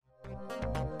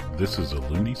This is a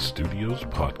Looney Studios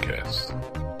podcast.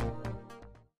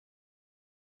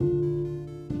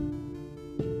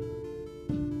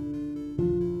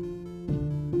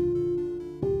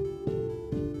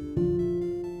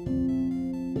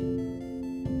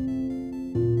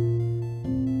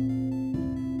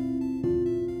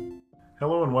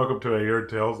 Hello and welcome to Ayard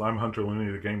Tales. I'm Hunter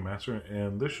Looney, the Game Master,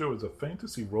 and this show is a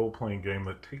fantasy role-playing game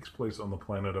that takes place on the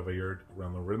planet of Ayard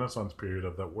around the Renaissance period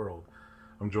of that world.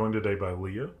 I'm joined today by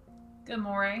Leah. Good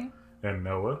morning. And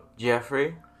Noah.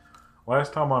 Jeffrey.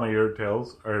 Last time on Ayard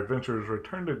Tales, our adventurers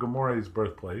returned to Gamore's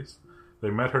birthplace. They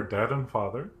met her dad and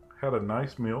father, had a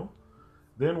nice meal,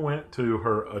 then went to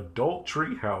her adult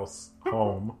treehouse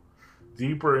home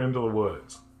deeper into the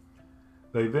woods.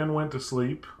 They then went to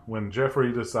sleep when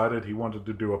Jeffrey decided he wanted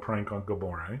to do a prank on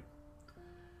Gamore.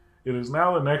 It is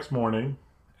now the next morning,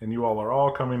 and you all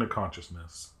are coming to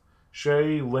consciousness.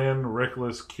 Shay, Lynn,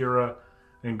 Reckless, Kira,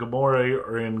 and Gamore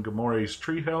are in Gamore's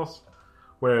treehouse,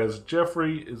 whereas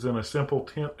Jeffrey is in a simple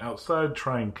tent outside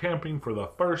trying camping for the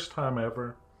first time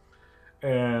ever,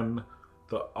 and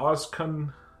the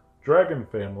Ozkun dragon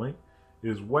family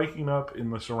is waking up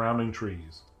in the surrounding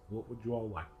trees. What would you all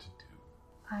like to do?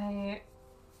 I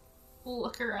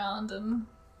look around and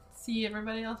see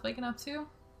everybody else waking up too?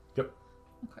 Yep.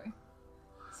 Okay.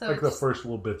 So like the first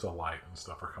little bits of light and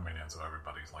stuff are coming in, so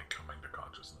everybody's like coming to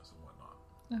consciousness and whatnot.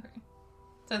 Okay.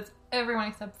 So it's everyone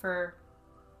except for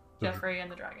Jeffrey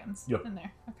and the dragons in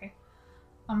there. Okay.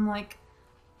 I'm like,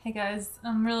 hey guys,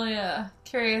 I'm really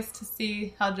curious to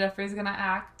see how Jeffrey's gonna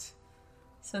act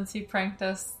since he pranked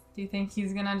us. Do you think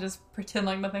he's gonna just pretend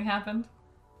like nothing happened?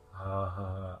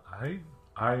 I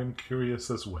am curious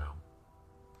as well.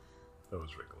 That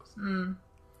was Reckless.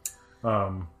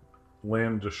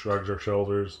 Lynn just shrugs her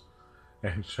shoulders,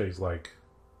 and Shay's like,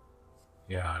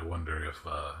 yeah, I wonder if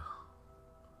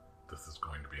this is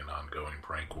going to be an ongoing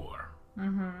prank war.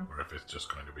 Or if it's just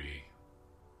going to be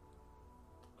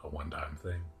a one-time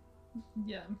thing.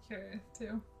 Yeah, I'm curious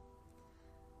too.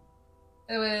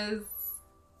 It was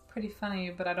pretty funny,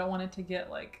 but I don't want it to get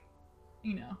like,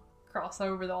 cross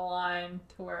over the line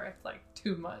to where it's like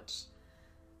too much.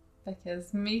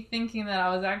 Because me thinking that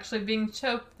I was actually being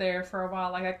choked there for a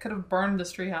while, like I could have burned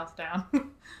this treehouse down.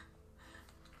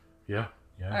 Yeah,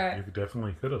 right. You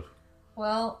definitely could have.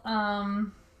 Well,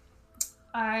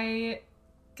 I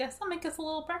guess I'll make us a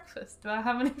little breakfast. Do I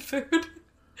have any food?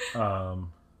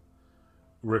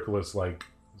 Reckless is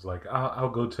like, I'll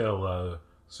go tell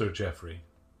Sir Jeffrey.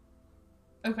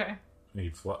 Okay. And he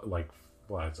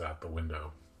flies out the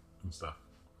window and stuff.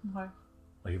 Okay.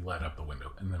 He let up the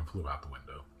window and then flew out the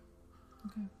window.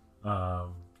 Okay.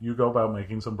 You go about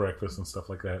making some breakfast and stuff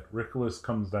like that. Reckless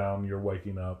comes down, you're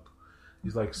waking up.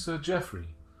 He's like, Sir Jeffrey,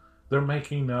 they're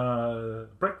making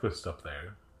breakfast up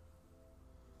there.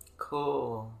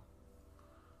 Cool.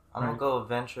 I'm gonna go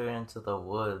venture into the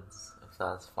woods, if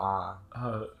that's fine.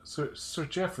 Sir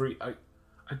Jeffrey, I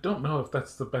don't know if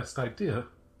that's the best idea.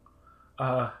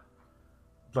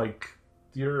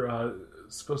 You're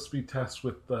supposed to be tasked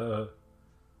with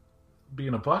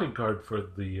being a bodyguard for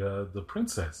the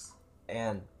princess.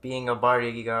 And being a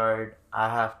bodyguard, I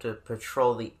have to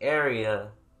patrol the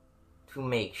area to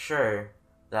make sure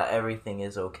that everything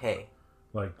is okay.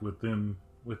 Like within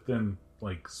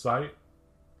sight?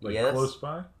 Like yes. Close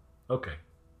by? Okay.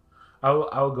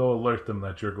 I'll go alert them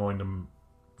that you're going to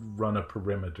run a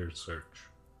perimeter search.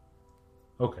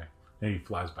 Okay. And he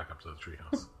flies back up to the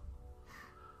treehouse.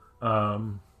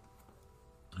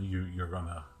 You're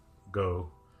gonna go.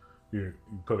 You're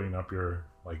putting up your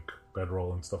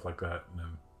bedroll and stuff like that, and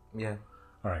then yeah.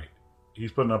 All right.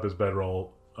 He's putting up his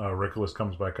bedroll. Reckless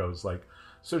comes back. I was like,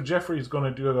 so Jeffrey's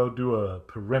gonna go do a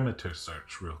perimeter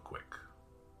search real quick.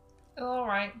 All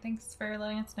right. Thanks for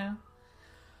letting us know.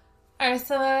 All right.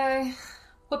 So I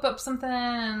whip up something,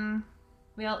 and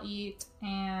we all eat,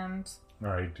 and. All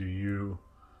right. Do you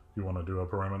want to do a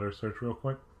perimeter search real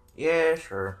quick? Yeah,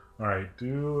 sure. All right.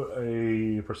 Do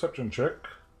a perception check.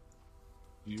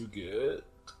 You get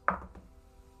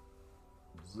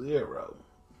 0.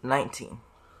 19.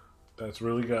 That's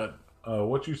really good.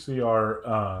 What you see are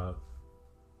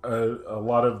a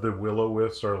lot of the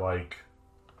will-o-wisps are like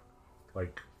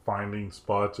finding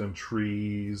spots in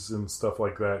trees and stuff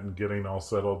like that and getting all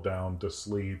settled down to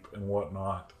sleep and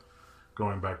whatnot.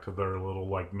 Going back to their little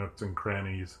nooks and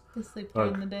crannies. They sleep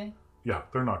during the day? Yeah,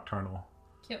 they're nocturnal.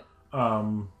 Cute.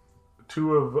 A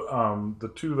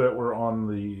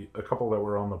couple that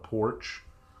were on the porch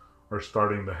are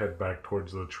starting to head back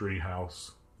towards the tree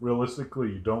house.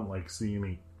 Realistically, you don't see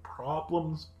any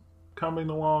problems coming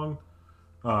along.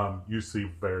 You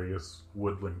see various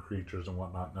woodland creatures and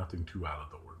whatnot, nothing too out of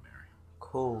the ordinary.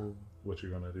 Cool. what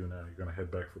you're gonna do now? You're gonna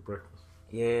head back for breakfast.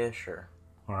 Yeah, sure.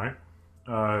 All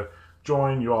right.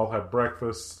 Join. You all have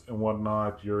breakfast and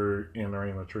whatnot. You're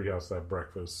entering the treehouse to have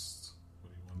breakfast. What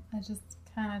do you want? I just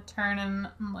kind of turn and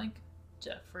I'm like,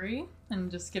 Jeffrey, and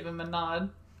just give him a nod.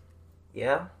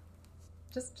 Yeah?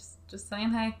 Just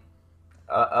saying hey.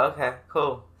 Okay,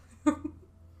 cool. All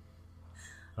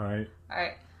right.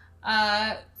 Alright.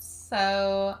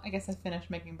 So I guess I finished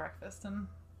making breakfast and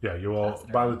Yeah, you all.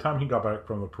 Faster. By the time he got back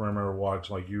from the perimeter watch,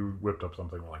 like you whipped up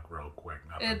something like real quick.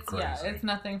 Nothing crazy. it's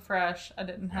nothing fresh. I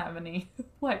didn't have any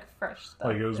like fresh stuff.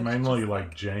 Like it was It's mainly just,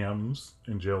 like jams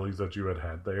and jellies that you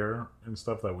had there and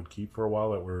stuff that would keep for a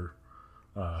while that were,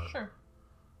 sure.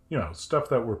 stuff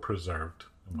that were preserved.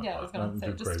 and Yeah, I was whatnot. gonna say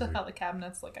Nothing too just stuff crazy. out the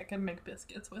cabinets. Like I could make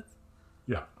biscuits with.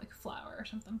 Yeah. Like flour or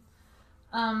something.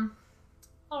 All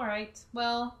right.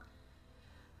 Well,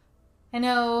 I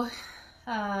know.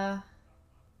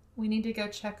 We need to go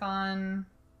check on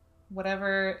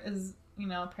whatever is,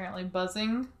 apparently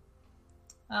buzzing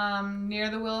near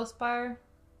the Willow Spire.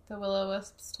 The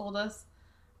Will-O-Wisps told us.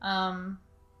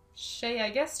 Shay, I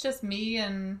guess just me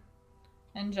and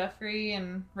Jeffrey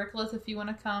and Rickless if you want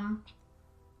to come.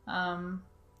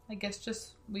 I guess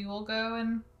just we will go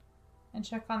and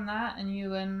check on that, and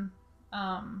you and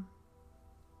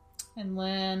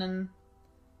Lynn and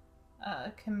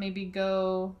can maybe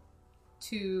go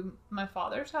to my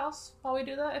father's house while we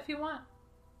do that if you want.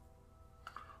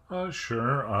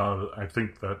 Sure. I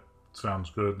think that sounds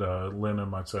good. Lynn and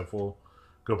myself will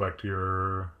go back to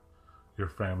your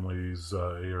family's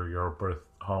your birth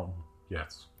home.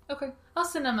 Yes. Okay. I'll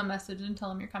send them a message and tell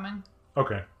them you're coming.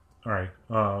 Okay. All right.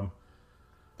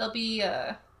 They'll be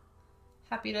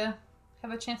happy to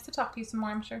have a chance to talk to you some more,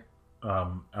 I'm sure.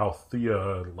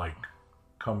 Althea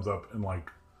comes up and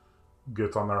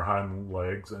gets on their hind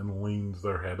legs and leans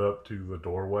their head up to the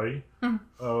doorway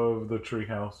of the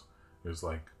treehouse. Is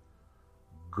like,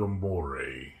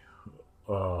 Gamore,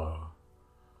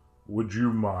 would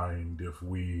you mind if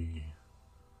we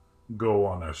go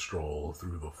on a stroll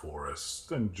through the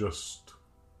forest and just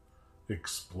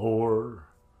explore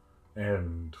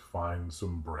and find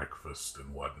some breakfast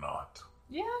and whatnot?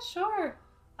 Yeah, sure.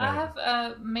 I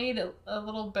have made a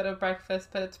little bit of breakfast,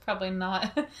 but it's probably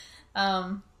not.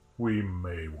 We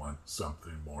may want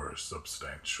something more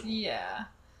substantial. Yeah.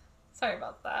 Sorry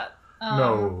about that.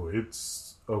 No,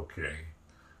 it's okay.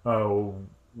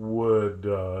 Would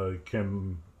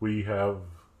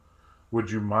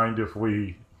you mind if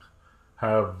we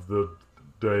have the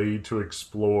day to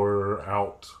explore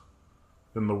out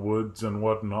in the woods and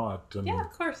whatnot? And Yeah,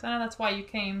 of course. I know that's why you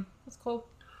came. That's cool.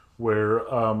 where,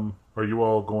 are you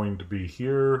all going to be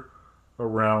here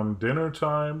around dinner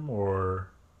time, or?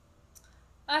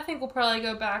 I think we'll probably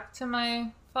go back to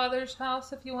my father's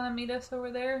house if you want to meet us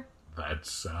over there. That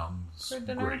sounds For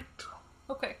dinner? great.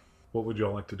 Okay. What would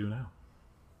y'all like to do now?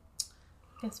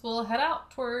 Guess we'll head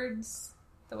out towards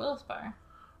the Willow Spire.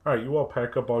 Alright, you all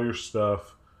pack up all your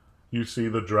stuff. You see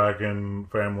the dragon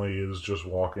family is just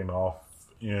walking off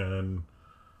in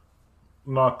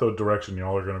not the direction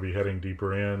y'all are going to be heading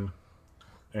deeper in.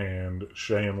 And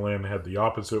Shay and Lynn head the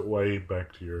opposite way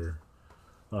back to your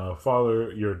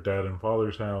your dad and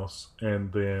father's house.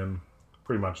 And then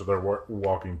pretty much they're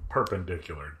walking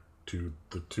perpendicular to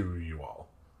the two of you all.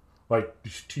 Like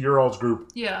to your all's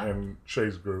group Yeah. and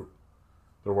Shay's group,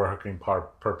 they're walking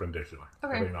perpendicular,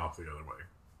 Okay. heading off the other way.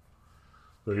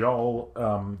 So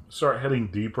y'all start heading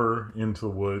deeper into the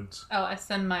woods. Oh, I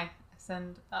send my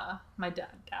dad,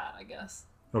 I guess.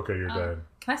 Okay, your dad.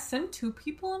 Can I send two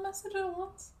people a message at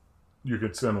once? You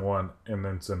could send one and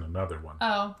then send another one.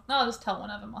 Oh, no, I'll just tell one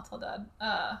of them. I'll tell Dad.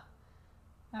 I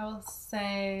will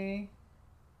say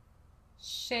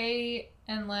Shay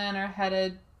and Lynn are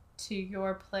headed to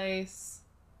your place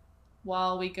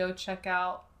while we go check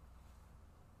out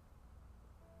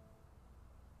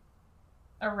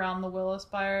around the Willow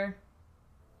Spire.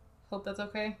 Hope that's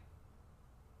okay.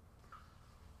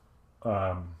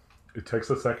 It takes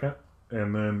a second,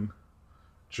 and then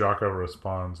Jocko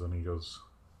responds, and he goes,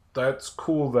 "That's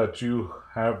cool that you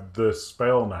have this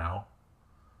spell now.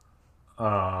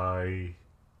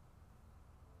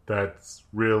 That's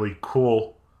really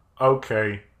cool.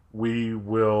 Okay, we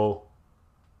will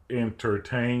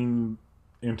entertain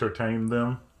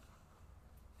them.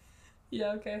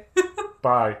 Yeah, okay.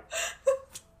 Bye."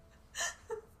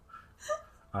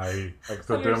 I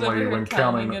accidentally, when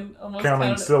counting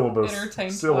syllables,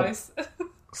 entertained twice.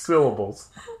 syllables.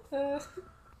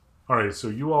 Alright, so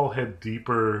you all head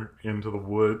deeper into the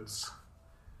woods.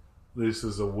 This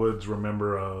is a woods,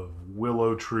 remember, of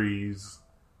willow trees,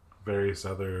 various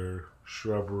other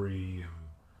shrubbery and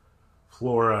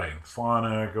flora and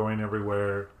fauna going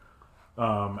everywhere.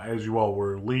 As you all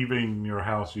were leaving your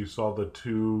house, you saw the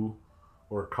two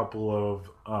or a couple of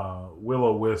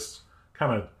will-o-wisps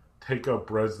kind of take up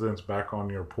residence back on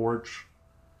your porch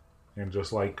and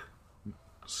just like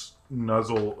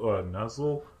snuggle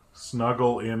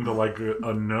into like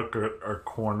a nook or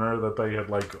corner that they had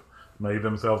like made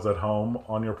themselves at home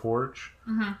on your porch.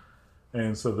 Mm-hmm.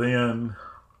 And so then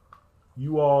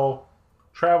you all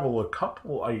travel a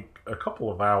couple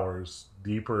of hours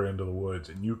deeper into the woods,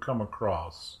 and you come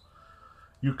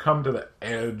to the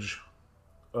edge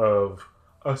of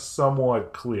a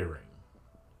somewhat clearing.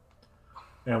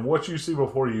 And what you see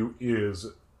before you is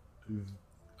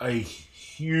a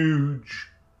huge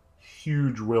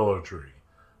willow tree,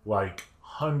 like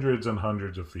hundreds and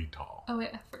hundreds of feet tall. Oh wait,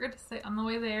 I forgot to say, on the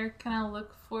way there, can I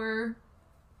look for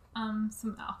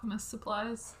some alchemist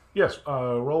supplies? Yes,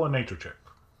 roll a nature check.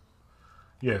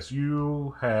 Yes,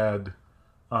 you had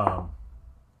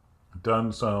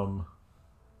done some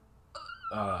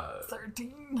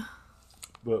 13.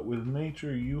 but with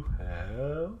nature you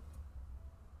have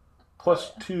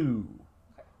 +2.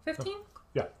 15?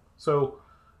 Yeah, so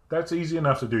that's easy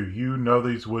enough to do. You know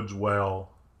these woods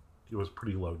well. It was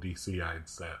pretty low DC, I'd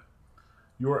set.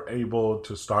 You're able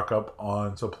to stock up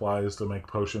on supplies to make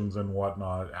potions and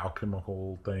whatnot,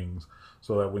 alchemical things,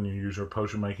 so that when you use your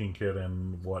potion making kit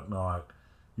and whatnot,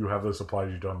 you have the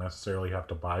supplies. You don't necessarily have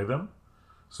to buy them.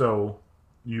 So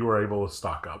you are able to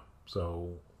stock up.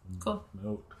 So, Cool.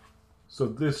 Note. So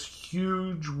this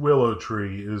huge willow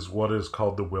tree is what is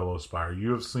called the Willow Spire.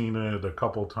 You have seen it a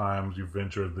couple times. You've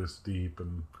ventured this deep,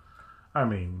 and I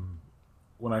mean,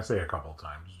 when I say a couple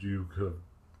times, you could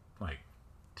like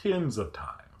tens of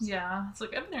times. Yeah, it's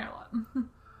like I've been there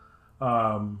a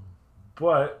lot.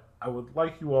 But I would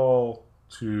like you all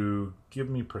to give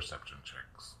me perception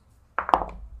checks.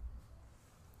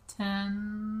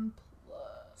 10 plus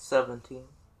 17.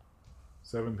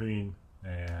 17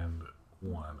 and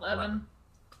 1. 11.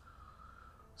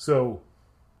 So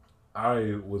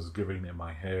I was giving in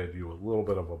my head you a little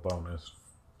bit of a bonus,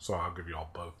 so I'll give you all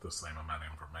both the same amount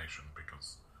of information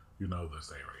because you know this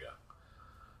area.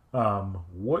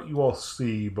 What you all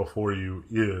see before you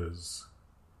is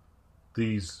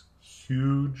these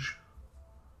huge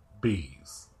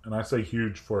bees. And I say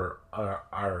huge for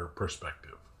our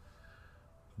perspective.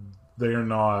 They're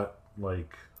not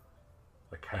like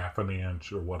half an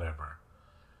inch or whatever.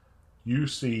 You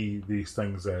see these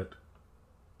things that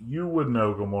you would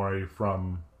know, Gamori,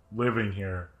 from living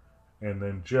here. And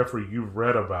then, Jeffrey, you've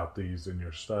read about these in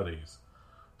your studies.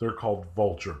 They're called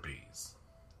vulture bees.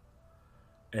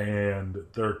 And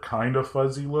they're kind of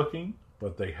fuzzy looking,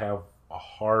 but they have a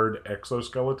hard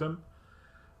exoskeleton.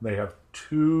 They have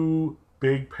 2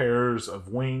 big pairs of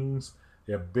wings.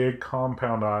 They have big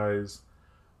compound eyes.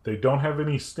 They don't have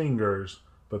any stingers,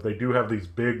 but they do have these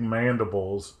big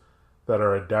mandibles that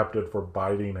are adapted for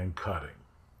biting and cutting.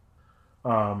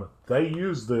 They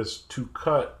use this to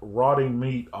cut rotting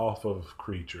meat off of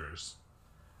creatures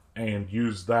and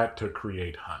use that to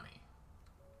create honey.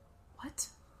 What?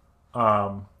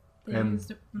 They And-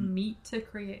 used meat to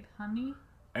create honey?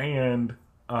 And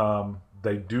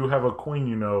they do have a queen,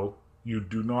 you know. You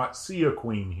do not see a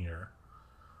queen here.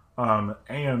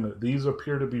 And these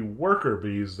appear to be worker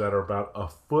bees that are about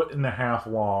 1.5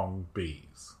 foot long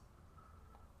bees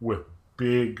with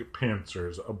big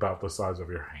pincers about the size of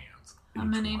your hands. How each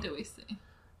many one. do we see?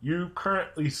 You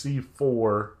currently see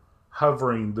 4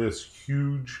 hovering this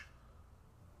huge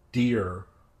deer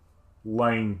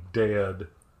laying dead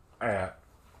at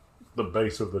the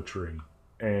base of the tree.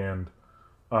 And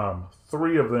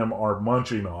 3 of them are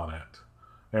munching on it.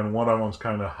 And one of them's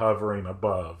kind of hovering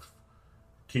above,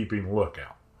 keeping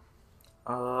lookout.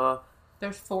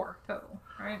 There's 4 total,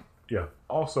 right? Yeah.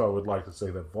 Also, I would like to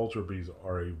say that vulture bees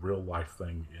are a real life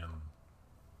thing in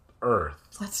Earth,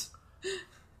 What?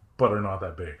 but are not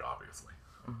that big, obviously.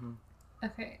 Mm-hmm.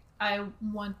 Okay, I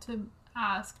want to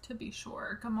ask to be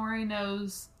sure. Gamori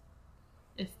knows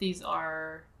if these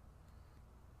are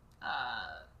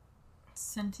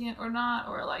sentient or not,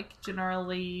 or like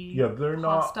generally Yeah, they're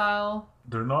not. hostile.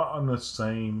 They're not on the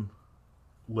same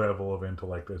level of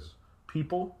intellect as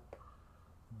people.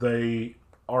 They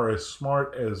are as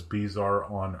smart as bees are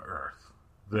on Earth.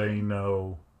 They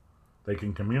know they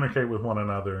can communicate with one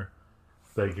another,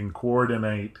 they can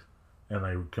coordinate, and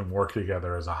they can work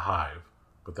together as a hive,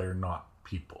 but they're not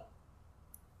people.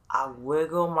 I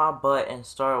wiggle my butt and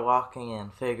start walking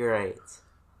in figure eights.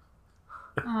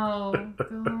 Oh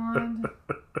god.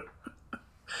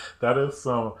 That is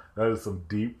some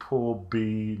deep pool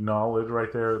bee knowledge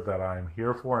right there that I'm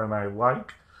here for and I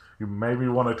like. You maybe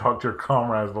want to talk to your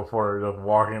comrades before just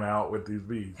walking out with these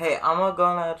bees. Hey, I'm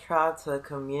gonna try to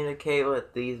communicate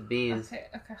with these bees. Okay,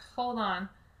 hold on.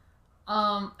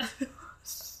 Oh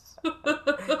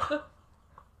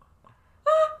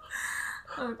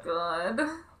god.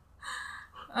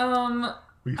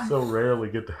 We so rarely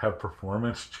get to have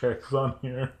performance checks on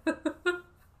here.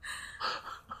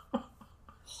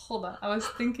 Hold on. I was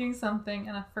thinking something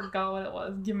and I forgot what it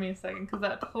was. Give me a second, because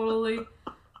that totally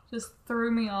just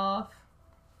threw me off.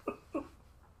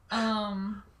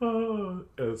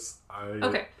 Yes, I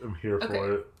Okay. am here for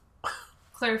Okay. it.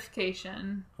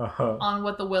 Clarification Uh-huh. on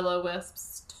what the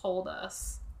Will-O-Wisps told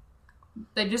us.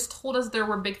 They just told us there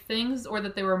were big things, or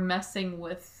that they were messing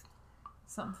with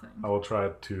something. I will try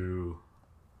to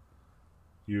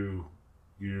you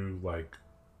like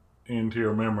into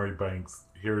your memory banks.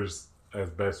 Here's as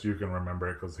best you can remember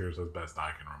it, because here's as best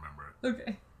I can remember it.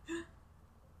 Okay.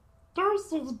 There's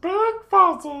these big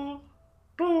fuzzy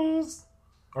bees,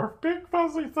 or big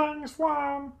fuzzy things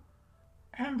flying,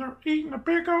 and they're eating a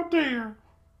big old deer,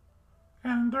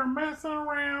 and they're messing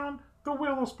around the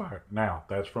willow spire. Now,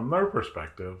 that's from their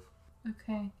perspective.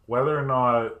 Okay. Whether or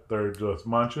not they're just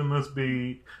munching this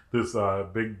big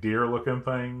deer-looking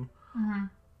thing, Mm-hmm.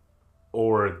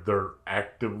 or they're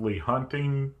actively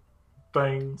hunting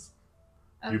things,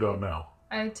 Okay. you don't know.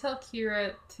 I tell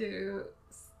Kira to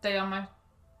stay on my...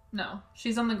 No,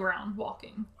 she's on the ground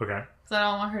walking. Okay. So I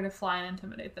don't want her to fly and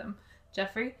intimidate them.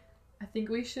 Jeffrey, I think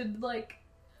we should,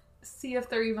 see if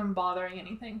they're even bothering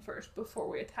anything first before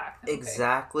we attack them. Okay?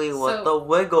 Exactly what So- the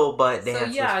wiggle butt So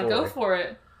dance yeah, is for. go for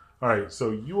it. All right, so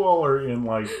you all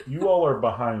are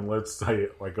behind, let's say,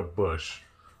 like a bush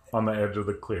on the edge of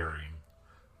the clearing.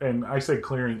 And I say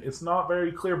clearing, it's not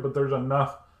very clear, but there's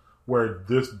enough where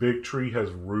this big tree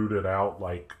has rooted out,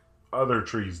 like other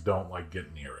trees don't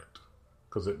get near it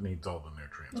because it needs all the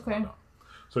nutrients. Okay. and whatnot.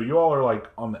 So you all are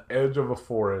on the edge of a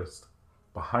forest,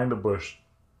 behind a bush,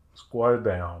 squatted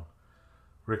down.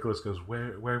 Richolas goes,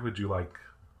 where would you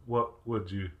what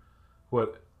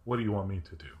do you want me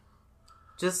to do?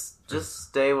 Just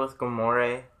stay with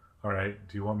Gamore. All right.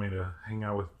 Do you want me to hang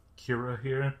out with Kira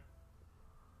here?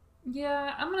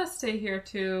 Yeah, I'm gonna stay here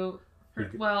too. You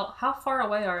c- Well, how far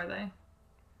away are they?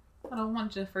 I don't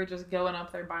want Jeffrey just going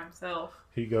up there by himself.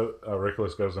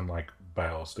 Richolas goes and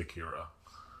bows to Kira,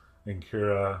 and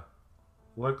Kira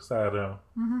looks at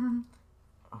him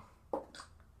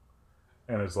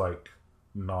and is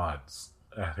nods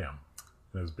at him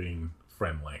and is being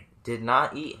friendly. Did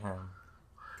not eat him.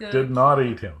 Good. Did not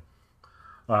eat him.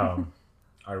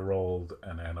 I rolled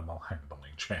an animal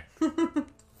handling check.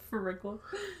 For Rickle.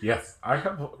 Yes, I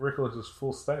have Richolas's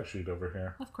full stat sheet over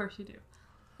here. Of course you do.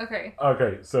 Okay.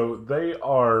 Okay, so they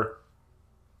are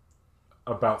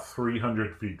about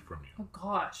 300 feet from you. Oh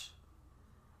gosh.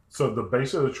 So the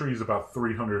base of the tree is about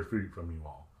 300 feet from you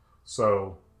all.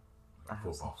 So I have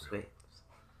some Football field. space.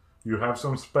 you have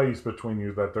some space between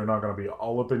you that they're not going to be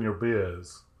all up in your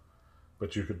biz,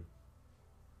 but you could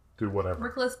do whatever.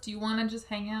 Richolas, do you want to just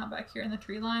hang out back here in the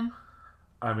tree line?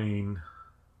 I mean,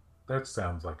 that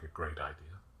sounds like a great idea.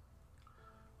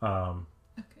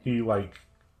 Okay. He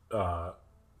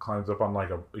climbs up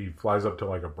on he flies up to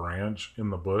a branch in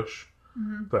the bush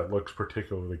that looks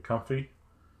particularly comfy,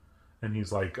 and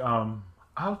he's like,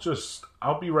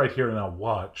 I'll be right here and I'll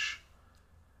watch.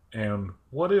 And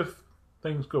what if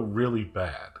things go really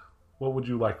bad? What would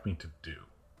you like me to do?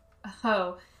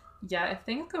 Oh, yeah, if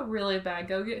things go really bad,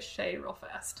 go get Shay real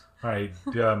fast. All right,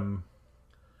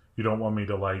 you don't want me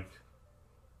to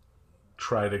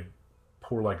try to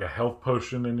pour a health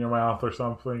potion in your mouth or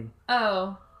something?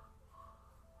 Oh.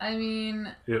 I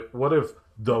mean... What if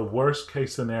the worst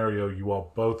case scenario, you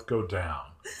all both go down?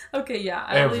 Okay, yeah.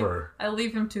 Ever. I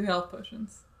leave him 2 health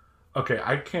potions. Okay,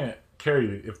 I can't carry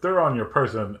you. If they're on your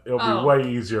person, it'll be Oh. way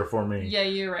easier for me. Yeah,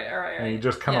 you're right. All right. And he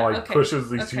just kind of okay. pushes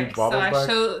these huge bottles back.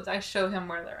 So I show him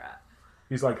where they're at.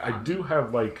 He's like, I do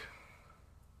have a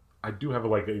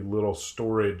little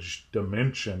storage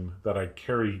dimension that I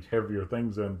carry heavier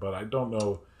things in, but I don't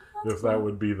know if that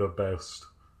would be the best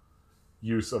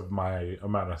use of my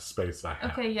amount of space I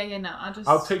have. Okay, yeah, no.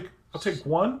 I'll take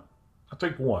one. I'll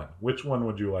take one. Which one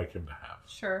would you like him to have?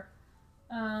 Sure.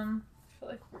 I feel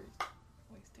like we're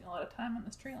wasting a lot of time on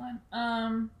this tree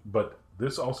line. But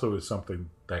this also is something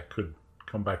that could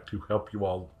come back to help you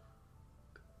all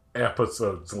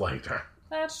episodes later.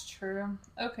 That's true.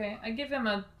 Okay, I give him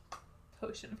a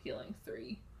potion of healing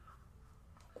 3.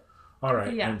 All right.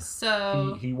 Okay, yeah, and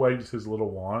so... he waves his little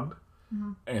wand,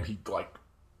 and he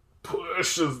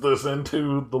pushes this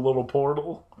into the little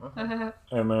portal,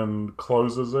 and then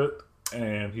closes it.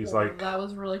 And he's like, that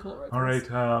was really cool. Richolas. "All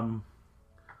right,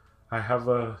 I have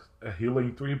a a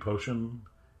healing 3 potion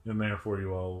in there for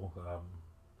you all,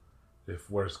 if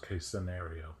worst case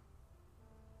scenario.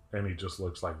 And he just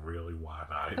looks like really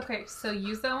wide-eyed. Okay, so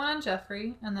use that one on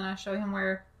Jeffrey, and then I show him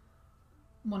where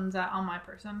one's at on my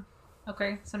person.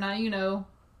 Okay, so now you know All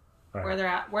where right. they're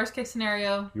at. Worst case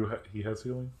scenario. He has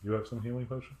healing? You have some healing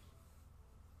potions?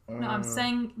 No, I'm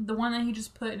saying the one that he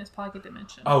just put in his pocket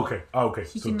dimension. Oh, okay.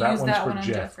 He So can that use one's that for one on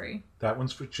Jeff. Jeffrey. That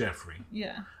one's for Jeffrey.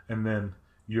 Yeah. And then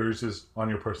yours is on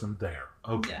your person there.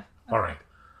 Okay. Yeah. Okay. All right.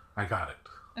 I got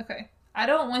it. Okay. I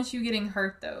don't want you getting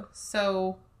hurt, though.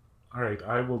 So, All right.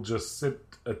 I will just sit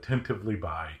attentively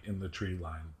by in the tree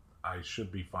line. I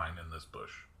should be fine in this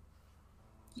bush.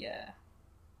 yeah.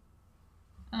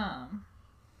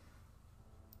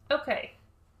 Okay.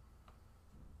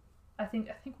 I think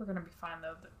we're gonna be fine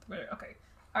though. Okay.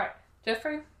 All right,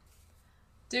 Jeffrey,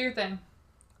 do your thing.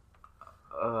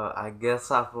 I guess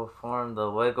I performed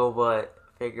the wiggle butt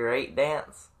figure 8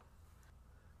 dance.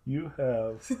 You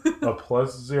have a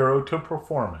 +0 to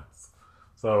performance.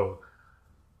 So,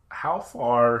 how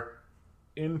far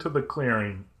into the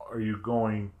clearing are you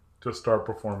going to start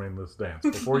performing this dance?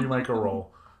 Before you make a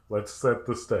roll, let's set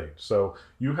the stage. So,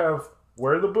 you have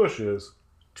where the bush is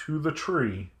to the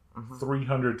tree,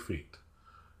 300 feet.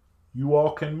 You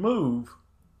all can move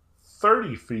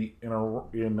 30 feet in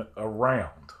a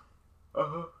round.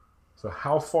 So,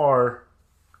 how far?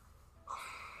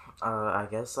 I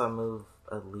guess I move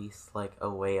at least like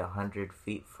away 100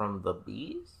 feet from the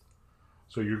bees.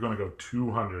 So, you're going to go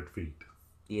 200 feet.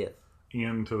 Yes.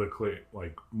 Into the clear,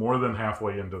 like more than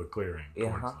halfway into the clearing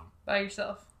towards Uh-huh. them By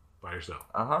yourself. by yourself.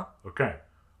 Uh-huh.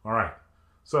 All right.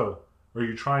 So, are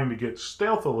you trying to get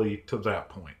stealthily to that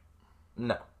point?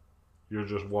 No. You're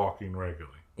just walking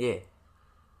regularly. Yeah.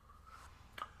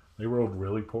 They rolled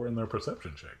really poor in their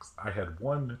perception checks. I had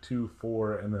 1, 2,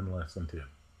 4, and then less than 10.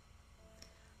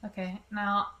 Okay,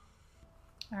 now,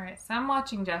 all right. So I'm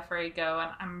watching Jeffrey go,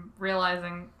 and I'm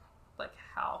realizing like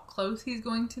how close he's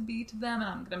going to be to them, and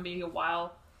I'm going to be a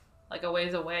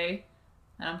ways away,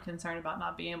 and I'm concerned about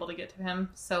not being able to get to him.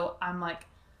 So I'm like,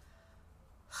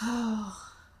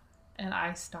 and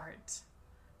I start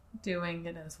doing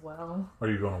it as well. Are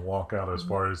you going to walk out as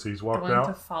far as he's walked Going to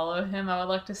out? follow him. I would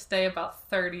like to stay about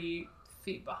 30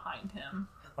 feet behind him.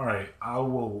 All right. I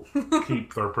will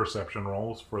keep their perception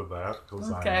rolls for that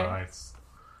because Okay. I'm nice.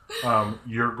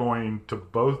 You're going to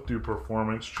both do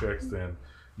performance checks then.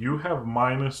 You have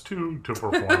 -2 to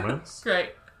performance.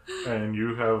 Great. And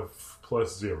you have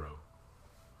 +0.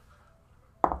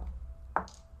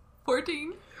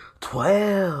 14.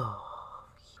 12. All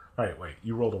right, wait.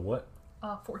 You rolled a what?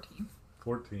 14.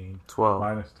 14. 12.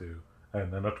 -2.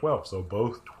 And then a 12. So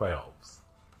both 12s.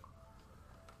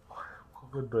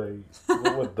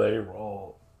 What would they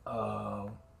roll?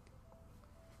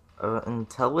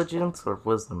 Intelligence or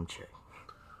wisdom check?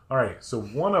 All right. So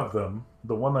one of them,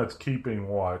 the one that's keeping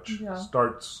watch, Yeah.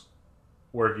 starts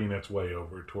working its way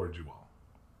over towards you all.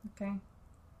 Okay.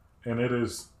 And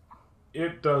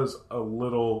it does a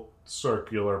little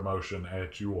circular motion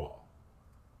at you all.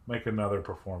 Make another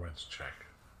performance check.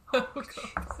 Oh,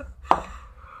 God.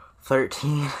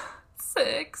 13.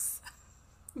 6.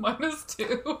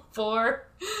 -2. 4.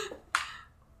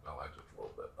 Oh, I just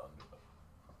rolled that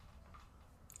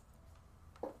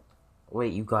under.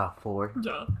 Wait, you got 4.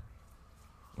 Yeah. You're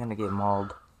gonna get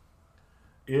mauled.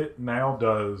 It now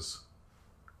does.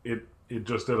 It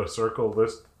just did a circle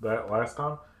that last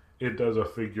time. It does a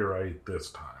figure 8 this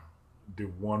time. Do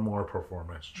one more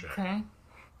performance check. Okay.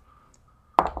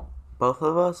 Both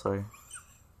of us, or?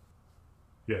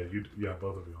 Yeah,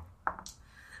 both of you.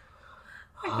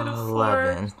 I got a 4.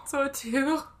 11. So a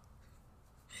 2.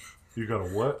 You got a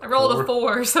what? I rolled a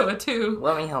 4, so a 2.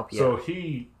 Let me help you. So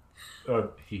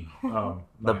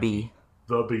the bee.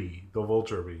 the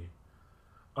vulture bee,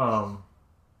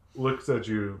 looks at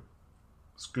you,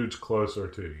 scoots closer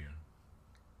to you.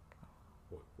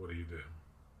 What do you do?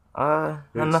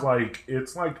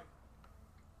 It's like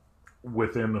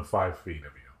within the 5 feet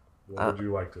of you. What would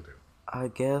you like to do? I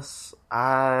guess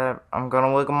I'm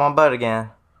gonna wiggle my butt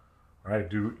again. All right,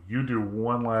 do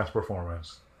one last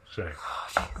performance check.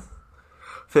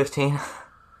 15.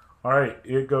 All right,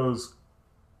 it goes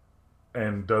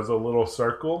and does a little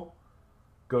circle,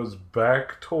 goes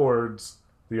back towards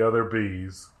the other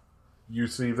bees. You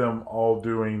see them all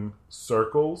doing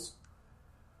circles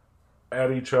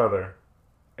at each other,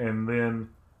 and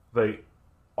then they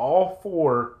all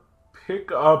 4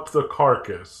 pick up the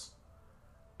carcass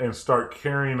and start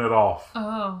carrying it off.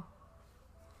 Oh.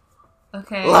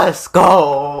 Okay. Let's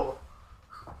go.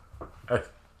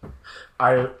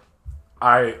 I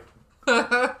I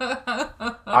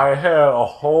had a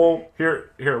whole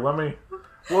here. Let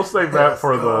We'll save that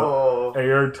for go. the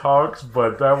air talks,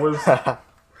 but that was...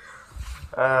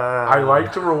 I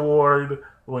like to reward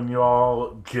when you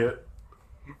all get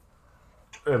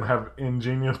and have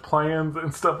ingenious plans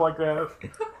and stuff like that.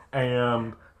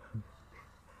 And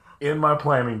in my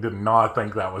planning, did not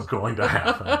think that was going to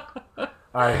happen.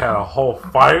 I had a whole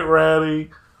fight ready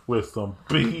with some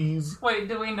bees. Wait,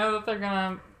 do we know that they're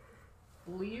gonna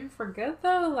leave for good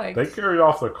though? Like They carried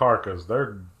off the carcass.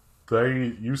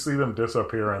 You see them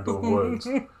disappear into the woods.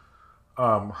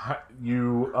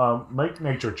 You make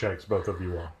nature checks, both of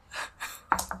you all.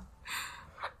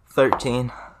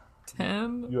 13.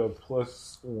 10 You have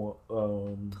plus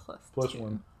one, plus two.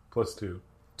 1, plus 2.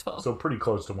 12. So pretty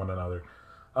close to one another.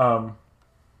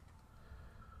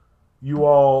 You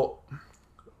all,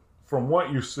 from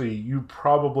what you see, you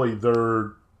probably,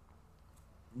 their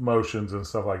motions and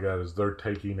stuff like that is they're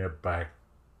taking it back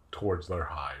towards their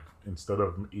hive instead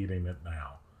of eating it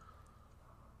now.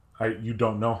 You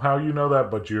don't know how you know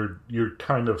that, but you're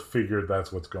kind of figured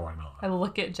that's what's going on. I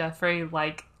look at Jeffrey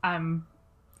like I'm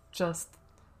just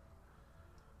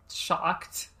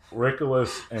shocked.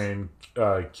 Richolas and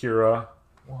Kira.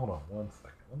 Well, hold on one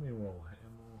second. Let me roll.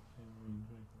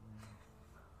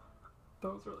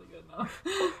 That was really good enough.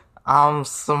 I'm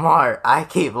smart. I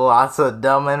keep lots of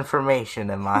dumb information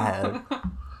in my head.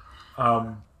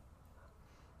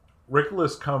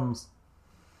 Richolas comes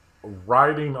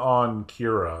riding on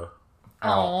Kira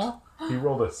out. Aw. He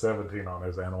rolled a 17 on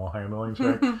his animal handling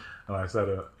check, and I said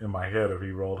in my head if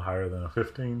he rolled higher than a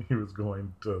 15, he was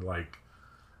going to like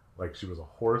she was a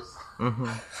horse.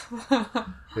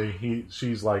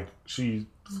 She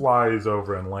flies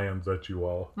over and lands at you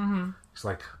all. He's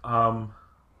like,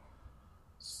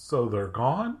 so they're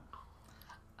gone?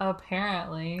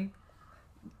 Apparently,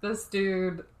 this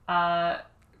dude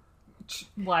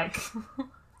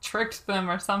tricked them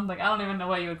or something. I don't even know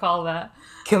what you would call that.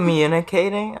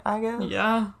 Communicating, I guess?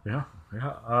 Yeah. Yeah.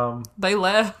 They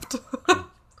left.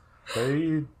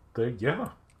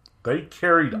 They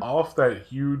carried off that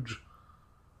huge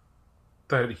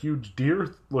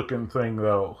deer looking thing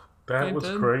though. That They was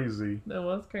did. crazy. That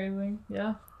was crazy.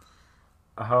 Yeah.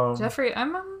 Jeffrey, Jeffrey,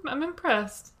 I'm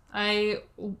impressed. I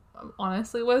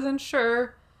honestly wasn't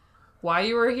sure why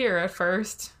you were here at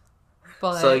first.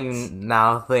 But So you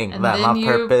now think and that then my you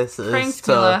purpose pranked is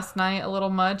me to... last night a little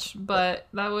much, but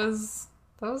that was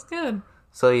good.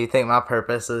 So you think my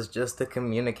purpose is just to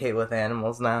communicate with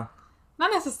animals now?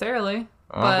 Not necessarily,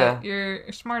 but Okay.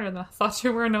 you're smarter than I thought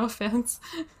you were. No offense.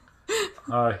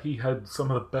 he had some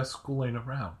of the best schooling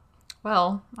around.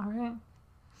 Well, all right.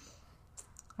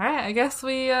 I guess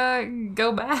we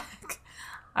go back.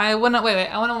 I want to wait.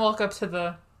 I want to walk up to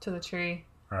the tree.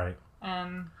 All right.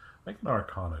 And Make an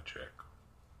Arcana check.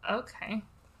 okay,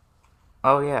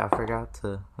 Oh yeah, I forgot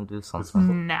to do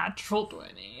something. natural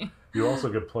 20. You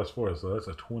also get +4, so that's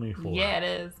a 24. Yeah, it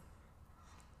is.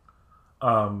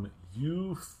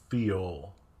 You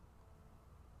feel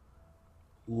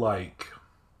like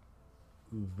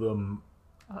the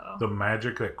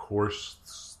magic that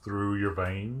coursed through your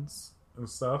veins and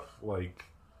stuff, like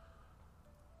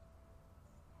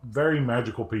very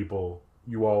magical people.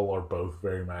 You all are both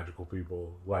very magical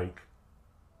people. Like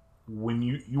when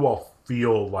you all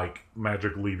feel like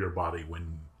magic leave your body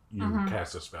when you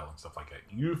cast a spell and stuff like that.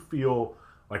 You feel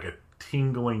like a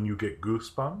tingling. You get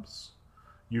goosebumps.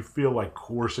 You feel like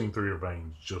coursing through your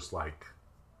veins, just like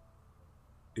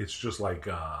it's just like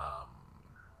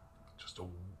just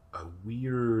a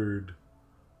weird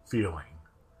feeling.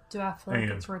 Do I feel like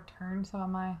And- it's returned to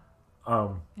my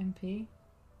MP?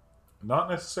 Not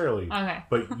necessarily, Okay.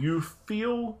 but you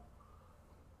feel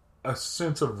a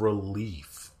sense of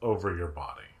relief over your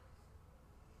body.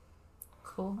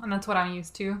 Cool. And that's what I'm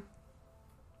used to.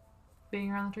 Being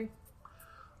around the tree.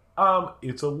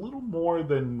 It's a little more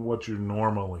than what you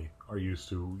normally are used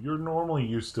to. You're normally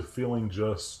used to feeling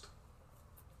just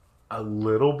a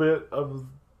little bit of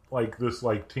like this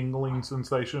like tingling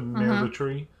sensation near the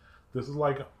tree. This is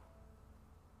like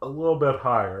a little bit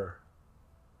higher.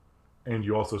 And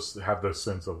you also have this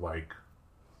sense of like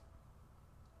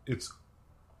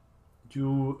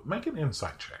you make an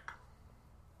insight check.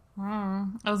 I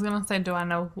was gonna say, do I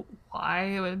know why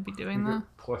it would be doing You that?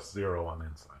 get +0 on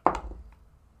insight.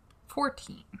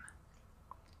 14.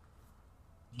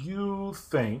 You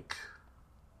think,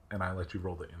 and I let you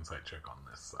roll the insight check on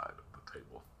this side of the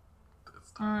table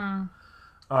this time.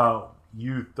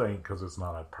 You think, because it's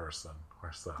not a person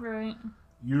or stuff, Right.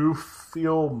 you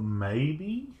feel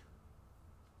maybe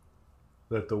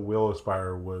that the Will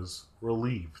Aspire was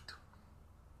relieved.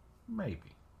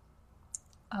 Maybe.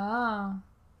 Oh.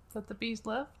 That the bees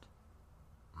left?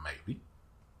 Maybe.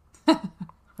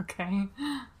 Okay.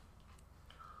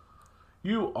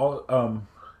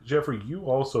 Jeffrey, you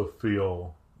also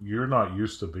feel you're not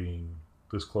used to being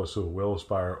this close to a Will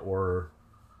Spire, or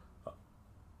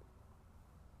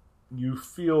you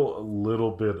feel a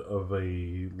little bit of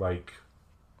a like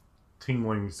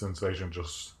tingling sensation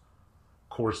just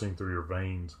coursing through your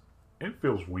veins. It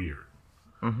feels weird.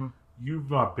 Mm-hmm.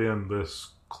 You've not been this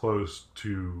close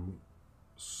to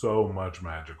so much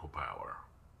magical power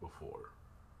before.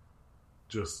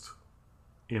 Just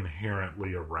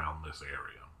inherently around this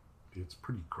area. It's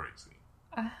pretty crazy.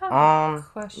 I have a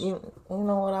question. You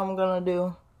know what I'm gonna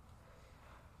do?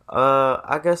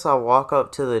 I guess I'll walk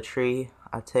up to the tree.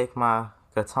 I take my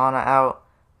katana out,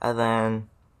 and then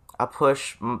I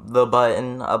push the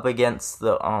button up against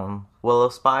the willow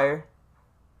spire,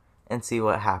 and see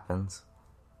what happens.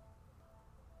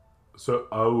 So,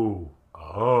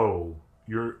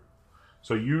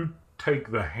 you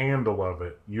take the handle of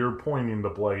it. You're pointing the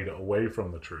blade away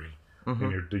from the tree, Mm-hmm.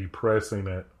 and you're depressing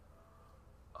it.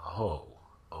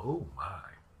 Oh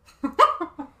my!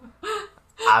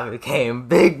 I became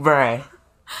big brain.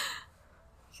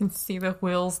 You can see the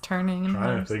wheels turning. And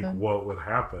Trying to think what would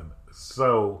happen.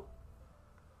 So,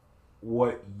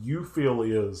 what you feel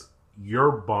is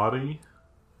your body,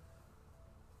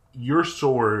 your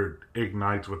sword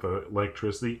ignites with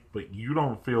electricity, but you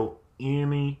don't feel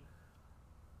any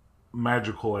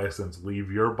magical essence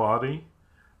leave your body.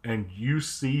 And you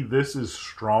see this is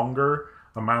stronger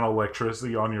amount of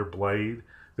electricity on your blade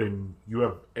than you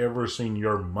have ever seen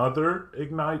your mother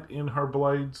ignite in her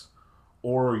blades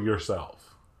or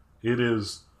yourself. It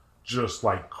is just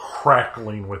like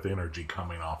crackling with energy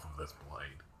coming off of this blade.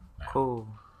 Now. Cool.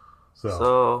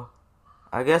 So,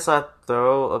 I guess I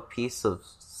throw a piece of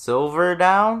silver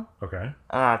down, okay,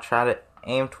 and I try to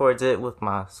aim towards it with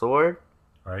my sword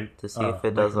right. to see if it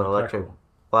make does an an electric attack roll.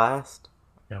 blast.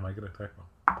 Yeah, make it attack roll.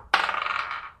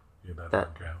 Yeah, that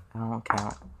That- doesn't count. I don't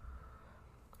count.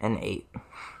 An 8. All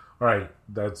right,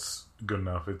 that's good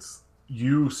enough. It's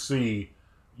you see,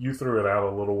 you threw it out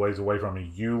a little ways away from you.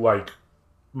 You like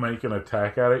make an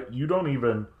attack at it. You don't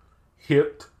even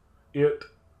hit it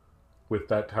with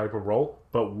that type of roll.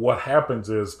 But what happens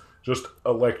is just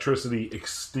electricity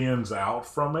extends out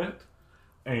from it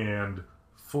and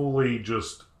fully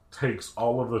just takes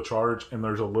all of the charge. And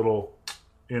there's a little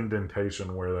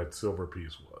indentation where that silver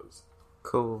piece was.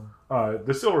 Cool.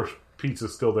 The silver piece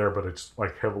is still there, but it's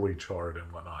like heavily charred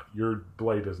and whatnot. Your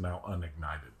blade is now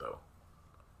unignited, though.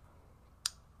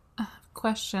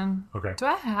 Question. Okay. Do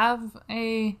I have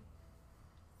a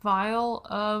vial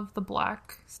of the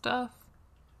black stuff?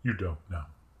 You don't know.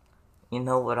 You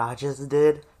know what I just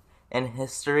did in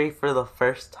history for the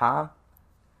first time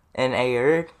in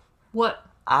Ayurd? What?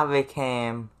 I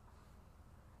became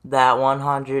that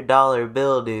 $100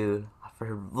 bill dude. I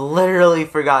literally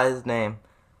forgot his name.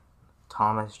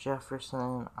 Thomas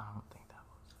Jefferson? I don't think that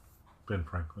was. Ben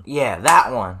Franklin. Yeah,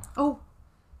 that one. Oh,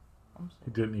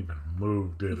 He didn't even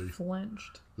move, did he he?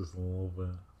 flinched. Just a little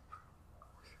bit.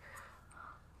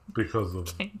 Because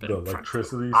of Can't the Ben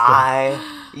electricity stuff.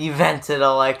 I invented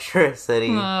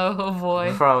electricity Oh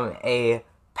boy. from a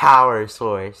power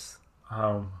source.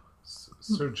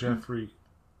 Sir Jeffrey,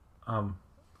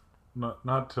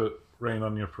 not to rain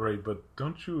on your parade, but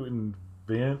don't you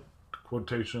invent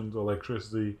quotations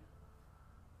electricity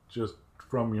just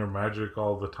from your magic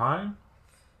all the time?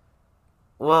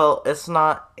 Well, it's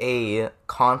not a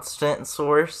constant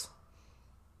source,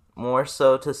 more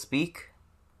so to speak.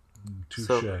 Touche.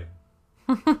 So-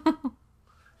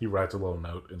 He writes a little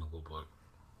note in a little book,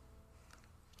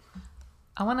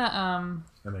 I wanna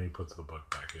and then he puts the book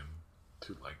back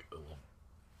into like a little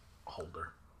holder.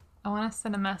 I wanna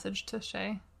send a message to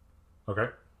Shay. Okay.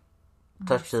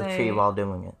 Touch the Say- tree while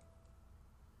doing it.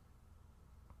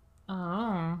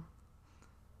 Oh.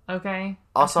 Okay.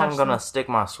 Also, I I'm touched gonna the- stick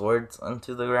my swords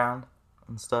into the ground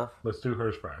and stuff. Let's do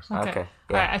hers first. Okay. Okay,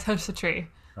 yeah. Alright, I touched the tree.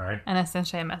 All right. And I sent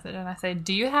Shay a message and I say,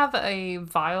 do you have a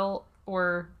vial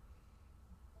or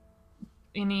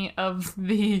any of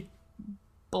the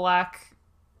black,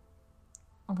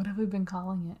 what have we been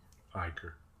calling it?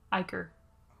 Iker. Iker.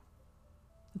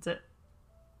 That's it.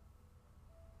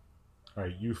 All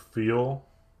right. You feel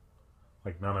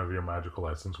like none of your magical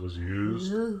essence was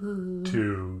used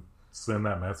to send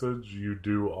that message. You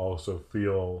do also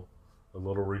feel a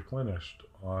little replenished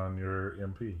on your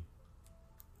MP.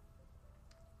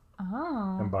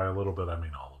 Oh. And by a little bit, I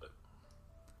mean all of it.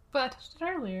 But I touched it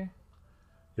earlier.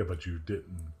 Yeah, but you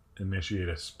didn't initiate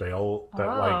a spell that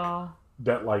Oh.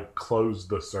 closed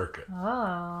the circuit.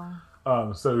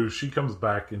 Oh. So she comes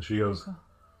back and she goes,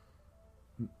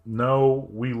 "No,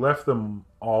 we left them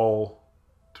all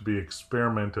to be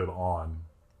experimented on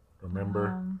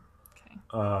Remember?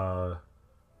 Okay.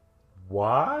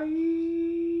 Why?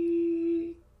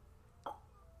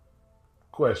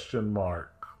 Question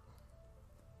mark.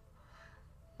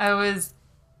 I was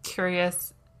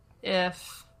curious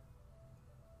if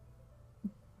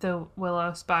the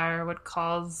willow spire would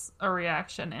cause a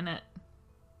reaction in it.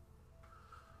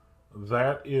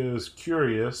 That is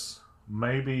curious.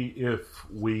 Maybe if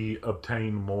we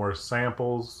obtain more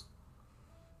samples,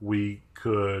 we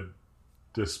could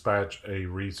dispatch a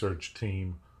research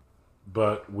team,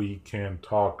 but we can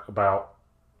talk about.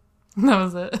 That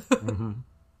was it. Mhm.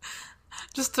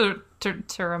 Just to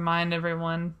remind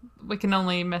everyone, we can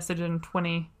only message in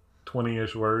 20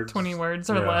 20-ish words. 20 words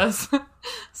or Yeah. less.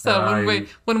 So And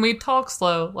when we talk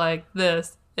slow like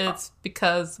this, it's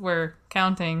because we're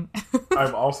counting.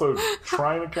 I'm also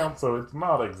trying to count, so it's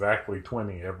not exactly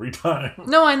 20 every time.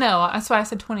 No, I know. That's why I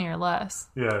said 20 or less.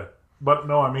 Yeah. But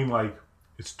no, I mean, like,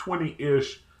 it's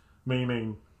 20-ish,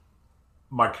 meaning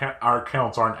our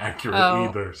counts aren't accurate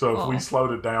either. So if we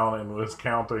slowed it down and was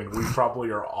counting, we probably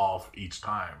are off each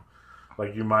time.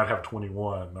 Like, you might have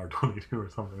 21 or 22 or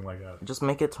something like that. Just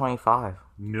make it 25.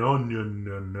 No.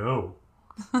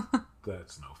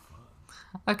 That's no fun.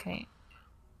 Okay.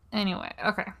 Anyway,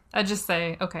 okay. I just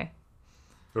say okay.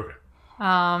 Okay.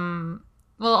 Well,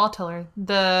 I'll tell her.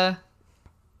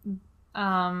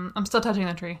 I'm still touching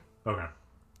the tree. Okay.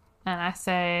 And I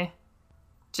say,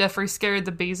 Jeffrey scared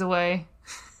the bees away.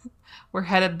 We're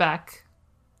headed back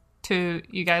to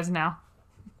you guys now.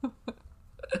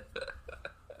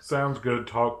 Sounds good.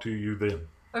 Talk to you then.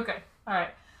 Okay. All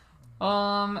right.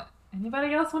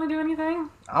 Anybody else want to do anything?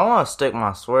 I want to stick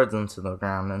my swords into the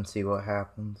ground and see what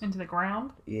happens. Into the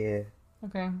ground? Yeah.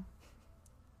 Okay.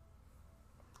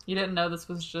 You didn't know this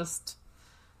was just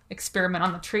experiment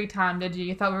on the tree time, did you?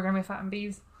 You thought we were going to be fighting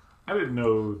bees? I didn't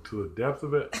know to the depth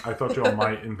of it. I thought y'all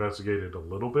might investigate it a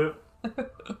little bit.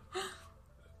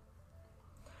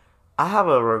 I have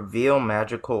a reveal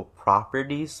magical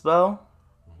properties spell.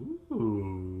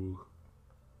 Ooh.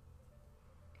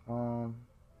 Um.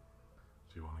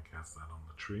 Do you want to cast that on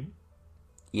the tree?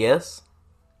 Yes.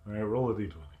 All right, roll a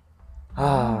d20. Oh,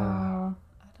 I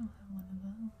don't have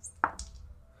one of those.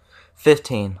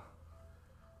 15.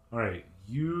 All right,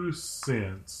 you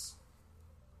sense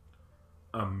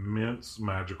immense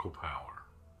magical power.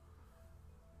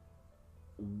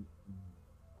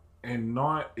 And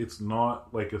it's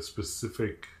not like a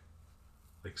specific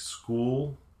like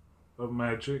school of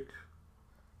magic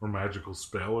or magical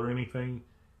spell or anything.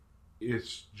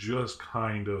 It's just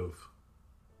kind of,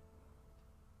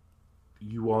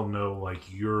 you all know,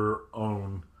 like, you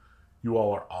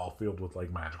all are all filled with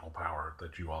like magical power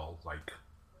that you all like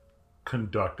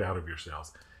conduct out of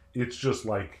yourselves. It's just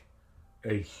like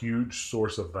a huge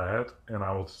source of that. And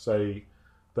I will say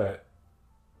that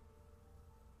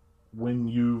when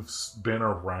you've been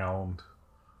around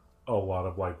a lot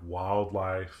of like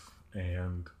wildlife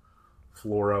and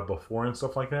flora before and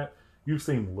stuff like that, you've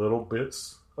seen little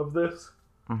bits of this.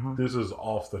 Mm-hmm. This is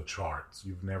off the charts.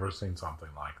 You've never seen something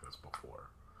like this before.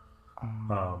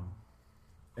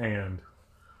 And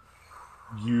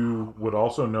you would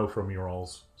also know from your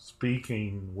all's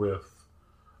speaking with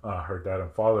her dad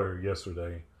and father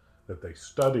yesterday that they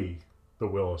study the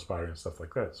Willow Spire and stuff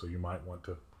like that. So you might want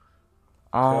to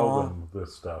tell them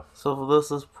this stuff. So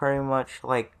this is pretty much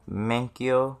like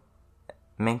Minko,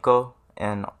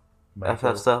 and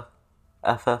Mako?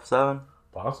 FF7?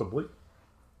 Possibly.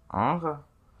 Okay.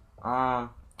 I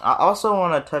also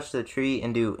want to touch the tree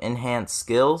and do enhance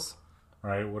skills. All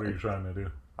right, what are you trying to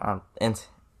do? Enhance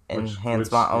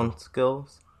which my skill? own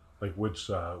skills. Like, which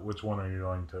one are you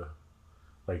going to,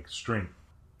 like, strength?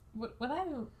 Would I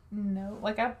know?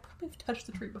 Like, I've probably touched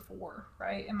the tree before,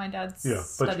 right? And my dad's Yeah, but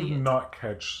studied you it. not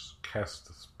cast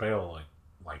the spell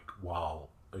like while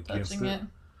against Touching it.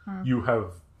 it. You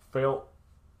have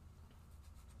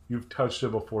you've touched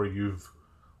it before. You've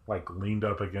like leaned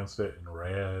up against it and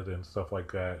read and stuff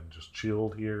like that, and just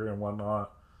chilled here and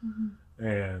whatnot. Mm-hmm.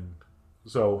 And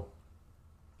so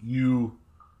you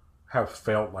have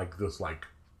felt like this like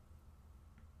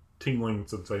tingling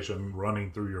sensation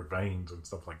running through your veins and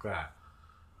stuff like that.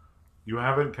 You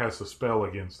haven't cast a spell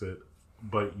against it,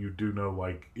 but you do know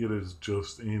like it is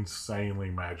just insanely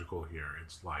magical here.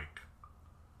 It's like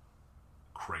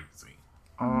crazy.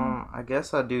 I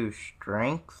guess I do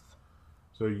strength.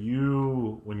 So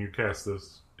when you cast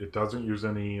this, it doesn't use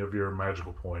any of your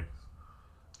magical points,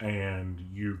 and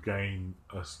you gain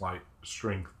a slight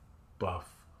strength buff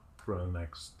for the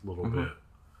next little bit.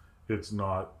 It's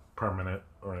not permanent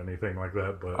or anything like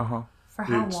that, but For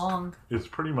how It's- long? it's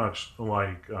pretty much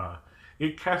like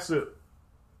it casts it.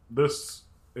 This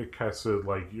it casted